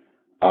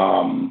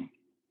 And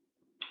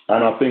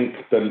I think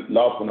the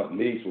last but not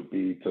least would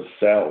be to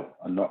sell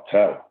and not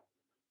tell.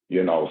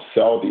 You know,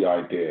 sell the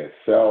idea,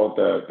 sell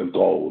the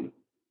goal,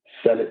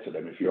 sell it to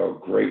them. If you're a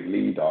great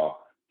leader,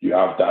 you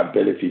have that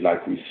ability,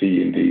 like we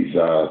see in these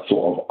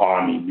sort of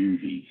army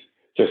movies,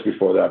 just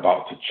before they're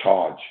about to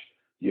charge.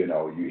 You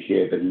know, you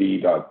hear the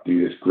leader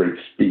do this great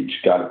speech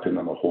galloping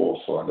on a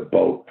horse or on a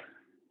boat.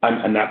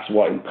 And that's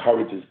what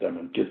encourages them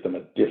and gives them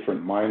a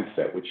different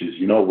mindset, which is,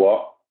 you know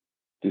what,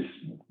 this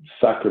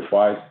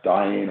sacrifice,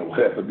 dying or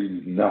whatever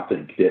means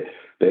nothing.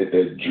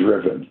 They're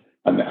driven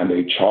and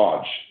they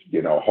charge,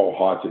 you know,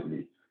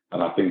 wholeheartedly.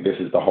 And I think this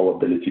is the whole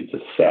ability to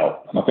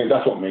sell. And I think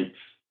that's what makes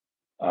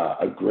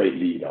a great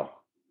leader.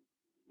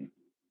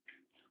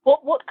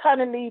 What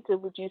kind of leader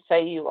would you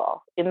say you are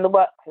in the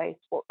workplace?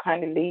 What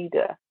kind of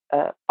leader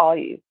are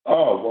you?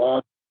 Oh,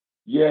 well,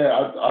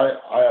 yeah,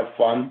 I have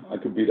fun. I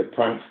could be the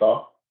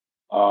prankster.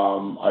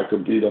 I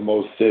could be the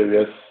most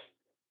serious.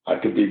 I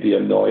could be the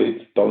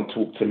annoyed. Don't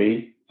talk to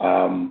me.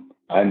 And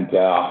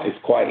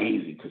it's quite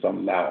easy because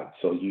I'm loud.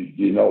 So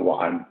you know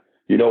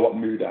what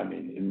mood I'm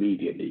in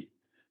immediately.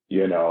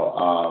 You know,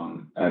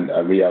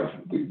 and we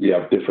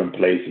have different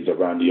places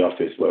around the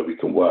office where we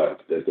can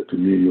work. There's the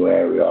communal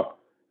area.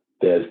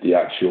 There's the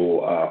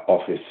actual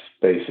office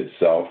space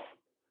itself,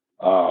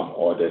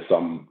 or there's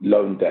some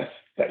loan desk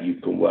that you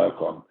can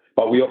work on.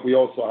 But we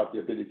also have the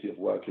ability of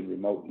working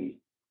remotely.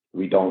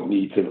 We don't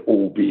need to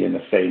all be in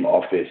the same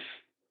office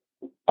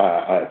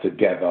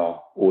together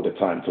all the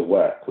time to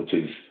work, which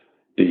is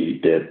the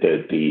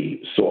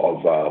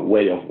sort of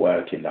way of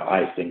working that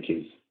I think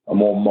is a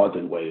more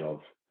modern way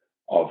of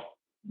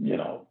you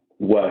know,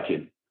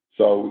 working.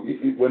 So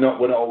we're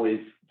not always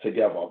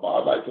together. But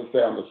I'd like to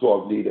say I'm the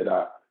sort of leader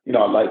that, you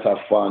know, I like to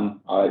have fun.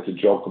 I like to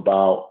joke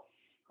about.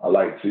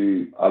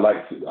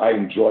 I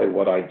enjoy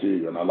what I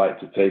do, and I like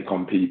to take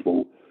on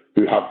people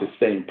who have the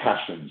same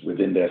passions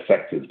within their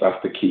sectors. That's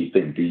the key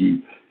thing.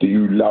 Do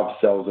you love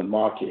sales and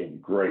marketing?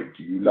 Great.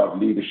 Do you love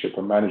leadership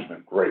and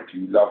management? Great. Do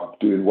you love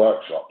doing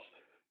workshops?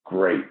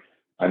 Great.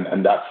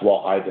 And that's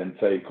what I then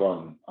take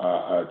on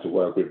to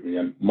work with me.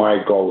 And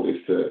my goal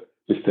is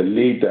to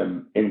lead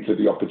them into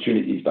the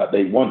opportunities that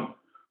they want.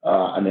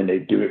 And then they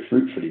do it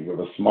fruitfully with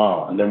a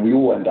smile. And then we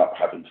all end up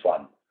having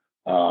fun.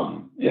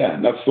 Yeah,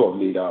 and that's sort of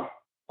leader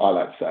I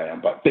like to say I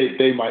am. But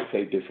they might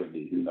say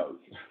differently. Who knows?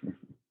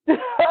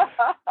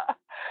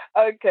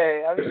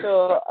 Okay,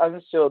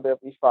 I'm sure they'll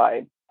be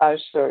fine. I'm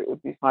sure it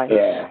would be fine.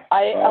 Yeah,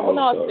 I want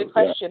to ask a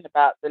question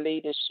about the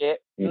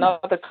leadership.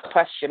 Another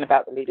question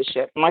about the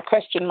leadership. My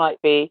question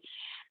might be,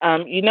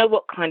 you know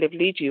what kind of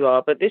leader you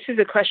are, but this is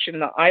a question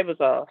that I was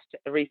asked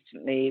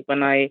recently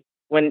when I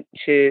went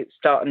to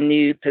start a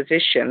new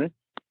position.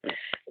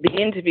 The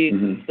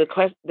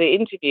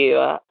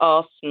interviewer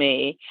asked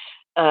me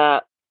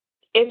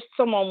if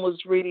someone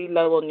was really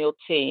low on your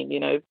team, you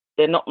know,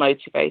 they're not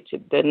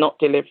motivated, they're not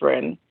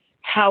delivering,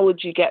 how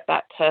would you get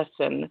that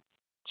person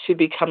to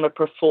become a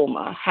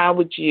performer? How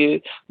would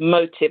you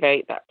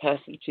motivate that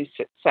person to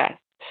success?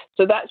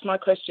 So that's my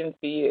question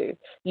for you.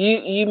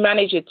 You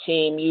manage a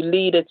team, you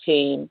lead a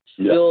team,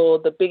 Yeah. you're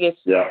the biggest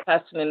Yeah.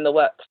 person in the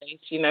workplace,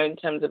 in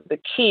terms of the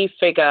key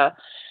figure,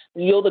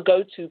 you're the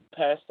go-to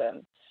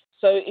person.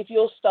 So if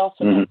your staff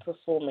are not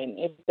performing,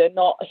 if they're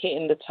not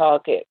hitting the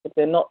target, if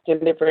they're not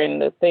delivering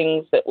the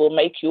things that will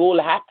make you all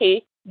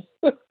happy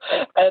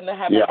and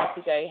have a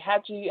happy day, how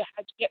do you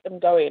get them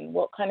going?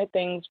 What kind of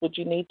things would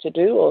you need to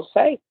do or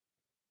say?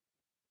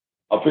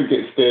 I think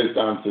it steers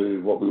down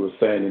to what we were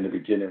saying in the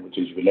beginning, which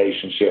is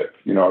relationship.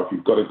 If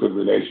you've got a good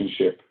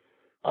relationship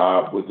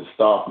with the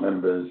staff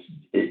members,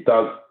 it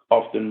does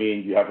often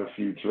mean you have a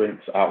few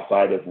drinks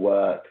outside of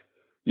work.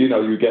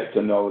 You get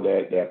to know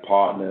their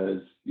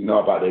partners,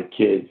 about their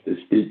kids, they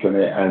speak on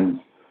it. And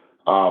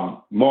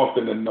more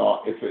often than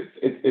not, if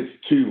it's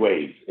two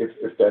ways.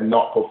 If they're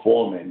not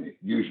performing, it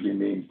usually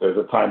means there's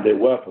a time they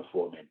were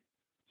performing.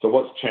 So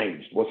what's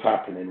changed? What's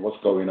happening?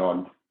 What's going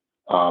on?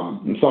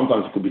 And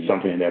sometimes it could be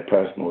something in their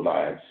personal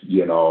lives.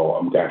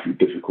 I'm going through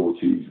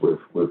difficulties with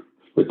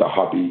the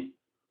hubby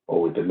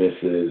or with the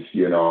missus.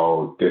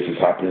 This is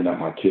happening at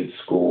my kid's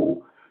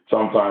school.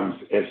 Sometimes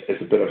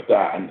it's a bit of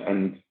that,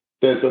 and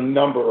there's a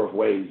number of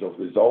ways of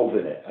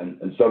resolving it.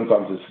 And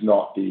sometimes it's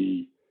not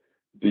the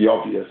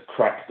obvious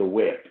crack the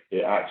whip.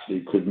 It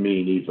actually could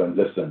mean even,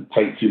 listen,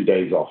 take 2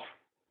 days off,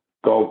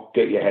 go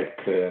get your head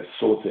clear,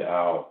 sort it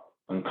out,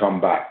 and come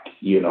back.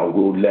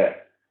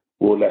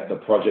 We'll let the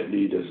project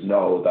leaders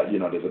know that,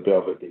 there's a bit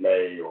of a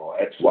delay or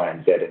X, Y,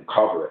 and Z and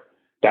cover it.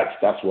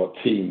 That's what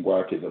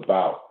teamwork is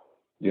about,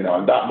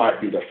 and that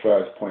might be the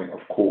first point of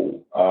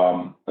call.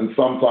 And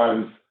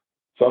sometimes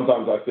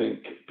I think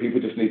people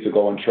just need to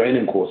go on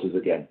training courses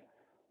again.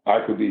 I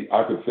could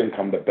think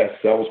I'm the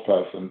best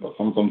salesperson, but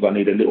sometimes I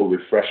need a little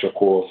refresher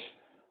course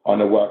on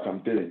the work I'm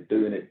doing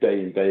it day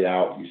in, day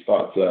out.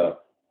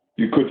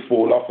 You could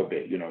fall off a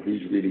bit,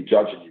 who's really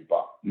judging you,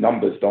 but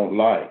numbers don't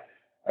lie.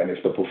 And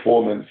if the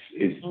performance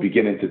is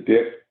beginning to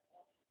dip,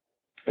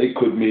 it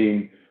could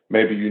mean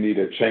maybe you need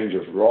a change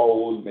of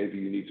role, maybe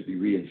you need to be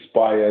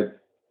re-inspired,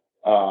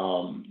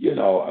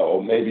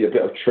 or maybe a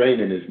bit of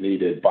training is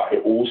needed. But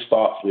it all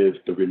starts with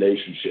the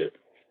relationship,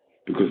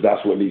 because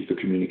that's what leads to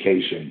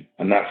communication,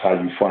 and that's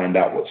how you find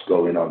out what's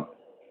going on.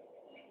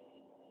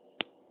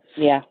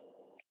 Yeah,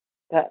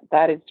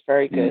 that is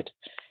very good.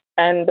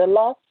 And the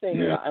last thing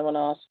that I want to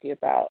ask you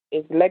about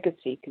is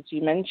legacy, because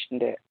you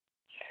mentioned it.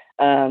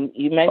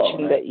 You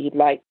mentioned that you'd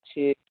like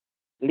to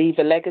leave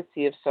a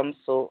legacy of some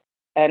sort.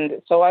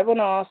 And so I want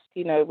to ask,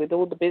 with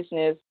all the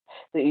business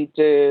that you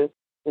do,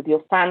 with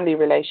your family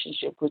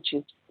relationship, which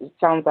it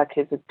sounds like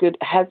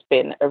has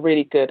been a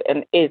really good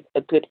and is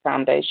a good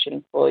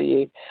foundation for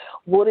you.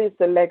 What is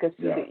the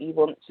legacy that you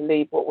want to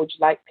leave? What would you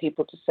like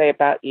people to say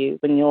about you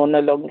when you're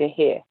no longer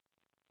here?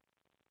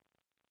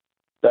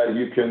 That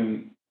you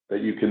can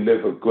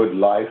live a good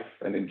life,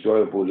 an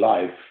enjoyable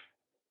life,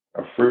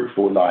 a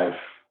fruitful life,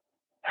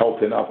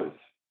 helping others.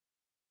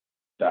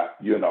 That,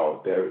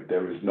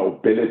 there is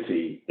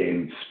nobility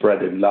in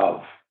spreading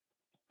love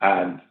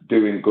and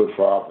doing good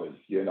for others.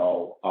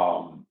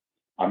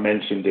 I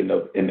mentioned in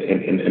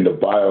the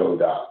bio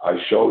that I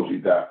showed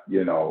you that,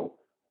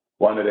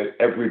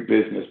 every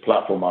business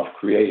platform I've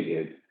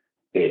created,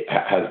 it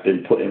has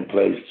been put in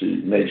place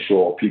to make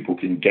sure people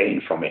can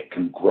gain from it,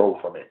 can grow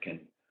from it, can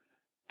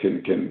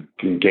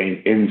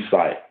gain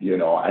insight,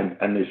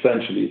 and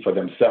essentially for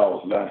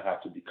themselves learn how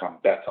to become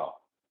better,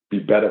 be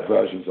better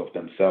versions of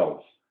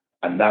themselves.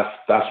 And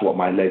that's what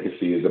my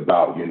legacy is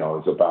about.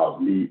 It's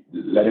about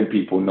letting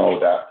people know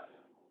that,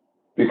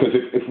 because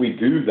if we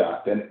do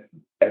that, then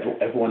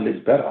everyone lives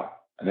better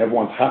and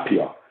everyone's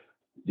happier.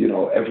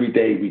 Every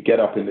day we get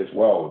up in this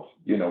world,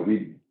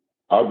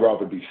 I'd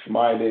rather be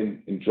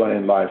smiling,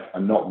 enjoying life,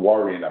 and not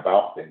worrying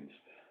about things.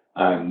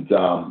 And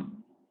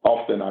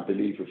often I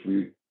believe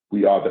if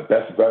we are the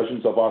best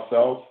versions of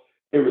ourselves,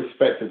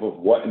 irrespective of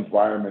what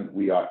environment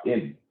we are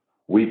in,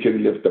 we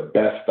can live the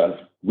best as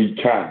we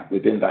can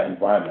within that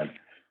environment,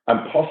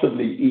 and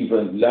possibly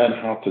even learn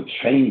how to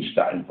change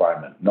that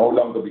environment, no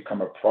longer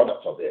become a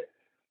product of it,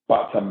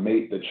 but to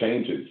make the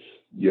changes.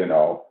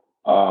 You're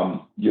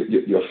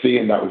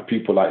seeing that with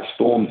people like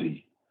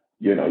Stormzy.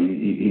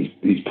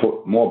 He's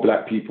put more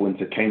black people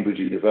into Cambridge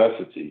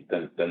University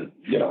than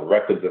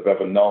records have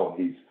ever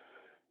known.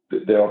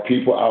 There are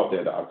people out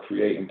there that are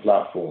creating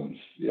platforms.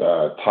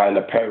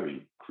 Tyler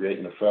Perry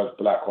creating the first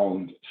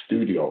black-owned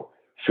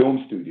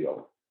film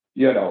studio,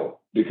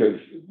 because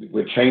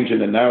we're changing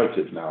the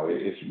narrative now.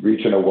 It's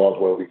reaching a world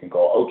where we can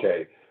go,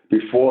 okay,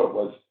 before it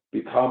was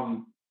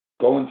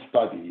go and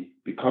study,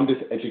 become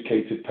this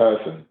educated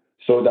person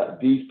so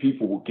that these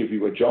people will give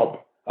you a job.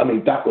 I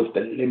mean, that was the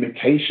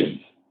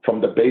limitations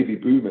from the baby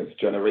boomers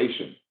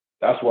generation.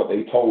 That's what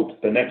they told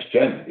the next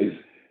gen is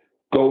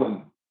go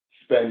and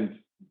spend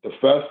the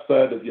first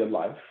third of your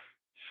life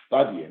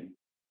studying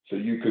so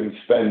you can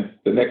spend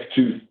the next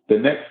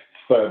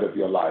third of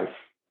your life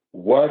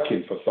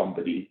working for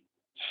somebody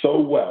so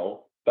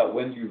well that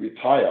when you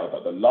retire,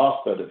 that the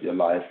last third of your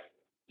life,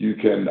 you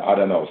can, I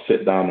don't know,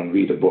 sit down and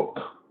read a book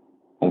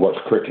and watch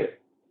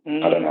cricket.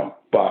 I don't know.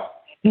 But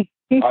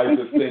I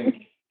just think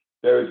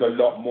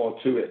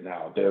to it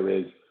now. There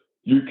is,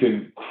 you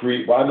can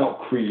create, why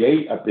not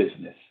create a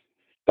business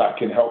that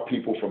can help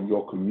people from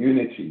your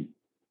community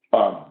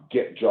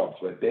get jobs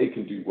where they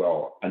can do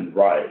well and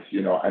rise,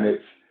 and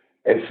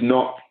it's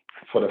not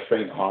for the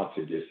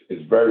faint-hearted.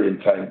 It's very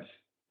intense.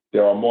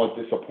 There are more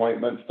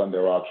disappointments than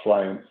there are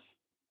triumphs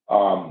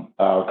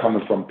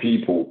coming from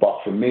people. But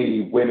for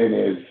me, winning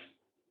is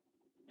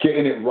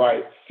getting it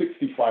right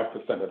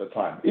 65% of the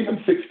time,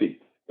 even 60.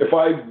 If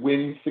I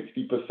win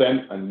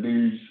 60% and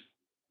lose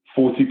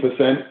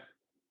 40%,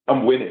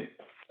 I'm winning.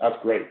 That's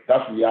great.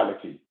 That's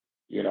reality.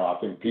 I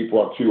think people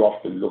are too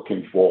often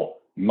looking for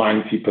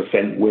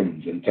 90%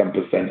 wins and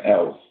 10%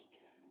 L's.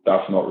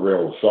 That's not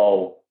real.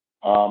 So,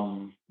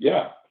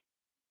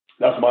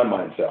 that's my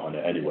mindset on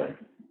it anyway.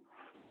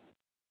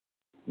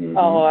 Mm-hmm.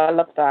 Oh, I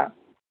love that.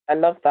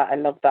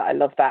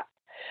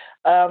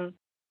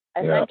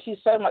 And thank you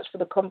so much for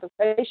the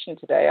conversation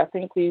today. I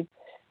think we've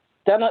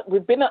done it.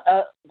 We've been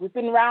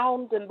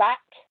round and back.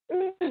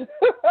 I feel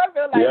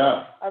like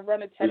I've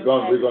run a 10. We've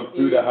gone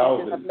through the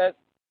houses. I've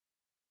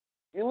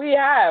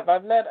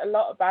learned a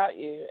lot about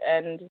you,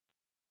 and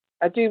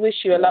I do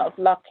wish you a lot of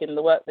luck in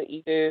the work that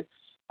you do.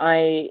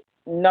 I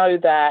know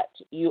that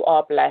you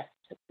are blessed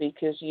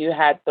because you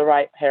had the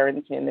right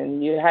parenting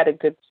and you had a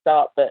good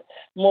start, but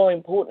more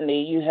importantly,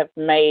 you have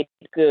made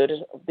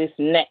good this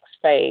next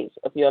phase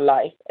of your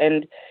life.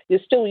 And you're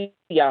still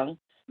young,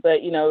 but,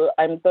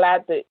 I'm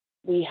glad that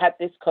we had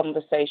this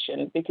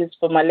conversation, because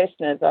for my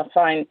listeners, I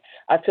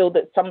feel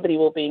that somebody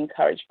will be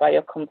encouraged by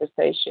your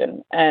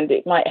conversation, and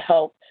it might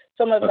help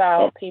some of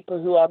our people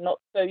who are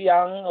not so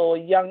young or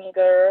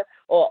younger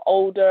or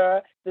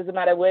older, doesn't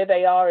matter where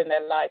they are in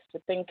their life, to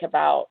think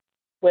about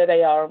where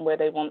they are and where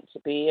they want to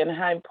be, and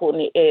how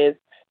important it is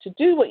to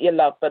do what you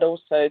love, but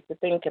also to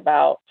think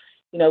about,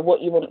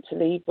 what you want to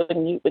leave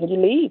when you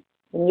leave,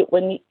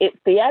 when it's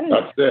the end.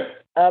 That's it.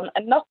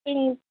 And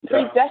nothing's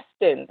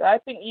predestined. I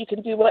think you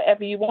can do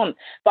whatever you want.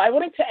 But I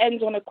wanted to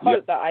end on a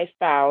quote that I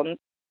found.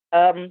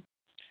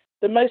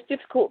 The most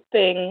difficult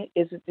thing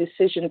is a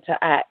decision to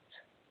act.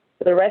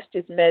 The rest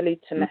is merely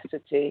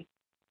tenacity.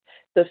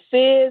 The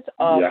fears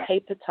are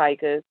paper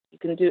tigers. You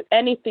can do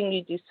anything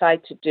you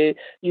decide to do.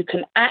 You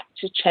can act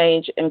to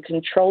change and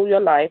control your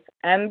life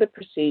and the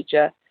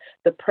procedure.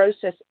 The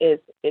process is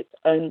its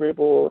own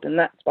reward. And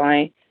that's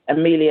by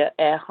Amelia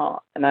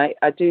Earhart. And I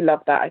do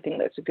love that. I think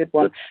that's a good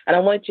one. And I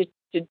wanted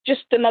to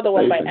just another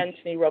one by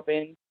Anthony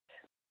Robbins.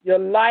 Your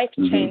life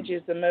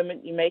changes the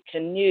moment you make a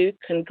new,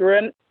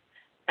 congruent,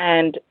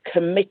 and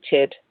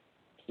committed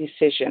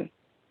decision.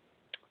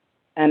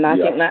 And I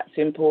think that's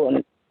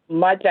important.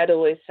 My dad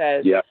always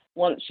says,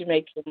 once you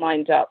make your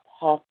mind up,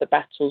 half the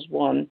battle's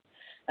won.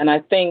 And I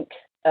think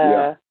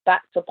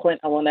that's a point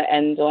I want to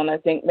end on. I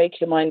think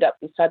make your mind up,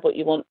 decide what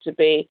you want to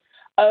be,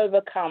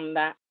 overcome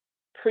that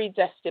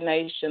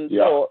predestination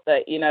thought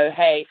that,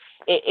 hey,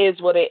 it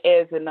is what it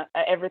is and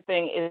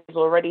everything is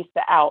already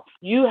set out.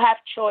 You have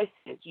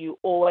choices. You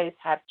always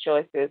have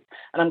choices.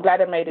 And I'm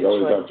glad I made a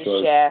choice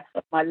to share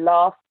my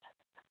last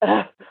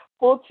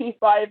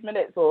 45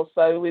 minutes or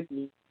so with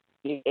you.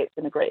 It's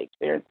been a great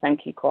experience.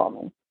 Thank you,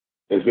 Kwame.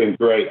 It's been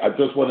great. I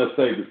just want to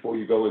say before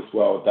you go as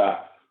well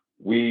that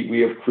we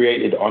have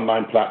created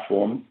online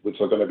platforms which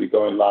are going to be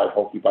going live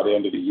hopefully by the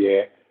end of the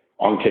year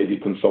on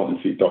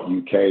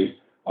kbconsultancy.uk.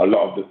 A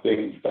lot of the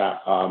things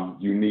that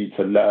you need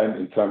to learn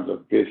in terms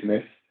of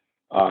business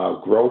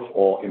growth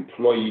or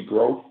employee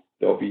growth,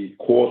 there'll be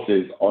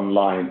courses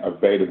online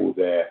available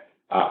there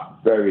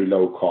at very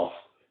low cost.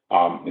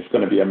 It's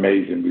going to be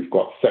amazing. We've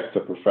got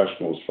sector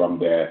professionals from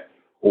there,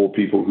 or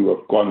people who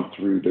have gone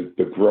through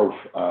the growth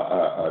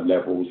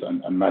levels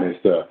and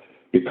managed to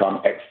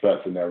become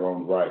experts in their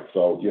own right.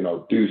 So,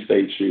 do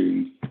stay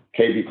tuned,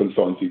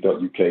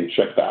 kbconsultancy.uk,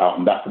 check that out,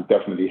 and that can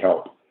definitely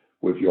help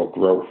with your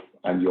growth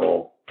and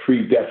your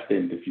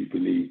predestined, if you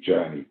believe,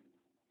 journey.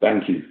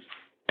 Thank you.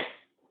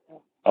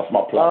 That's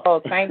my plug.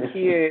 Oh, thank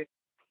you.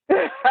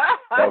 No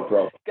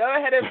problem. Go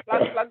ahead and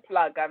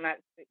plug. I'm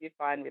absolutely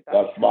fine with that.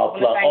 That's my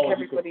plug. You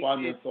everybody can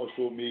find me on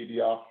social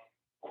media.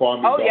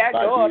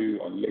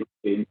 Kwame.Badu on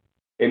LinkedIn,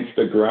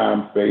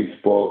 Instagram,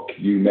 Facebook,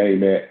 you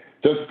name it.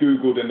 Just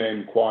Google the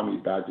name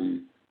Kwame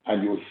Badu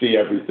and you'll see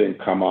everything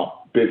come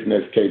up.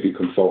 Business, KB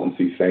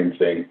Consultancy, same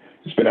thing.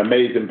 It's been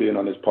amazing being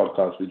on this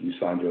podcast with you,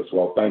 Sandra, as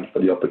well. Thanks for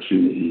the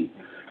opportunity.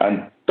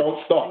 And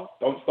don't stop.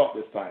 Don't stop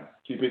this time.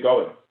 Keep it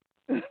going.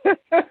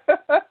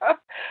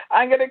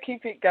 I'm going to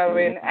keep it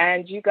going.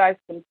 And you guys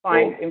can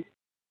find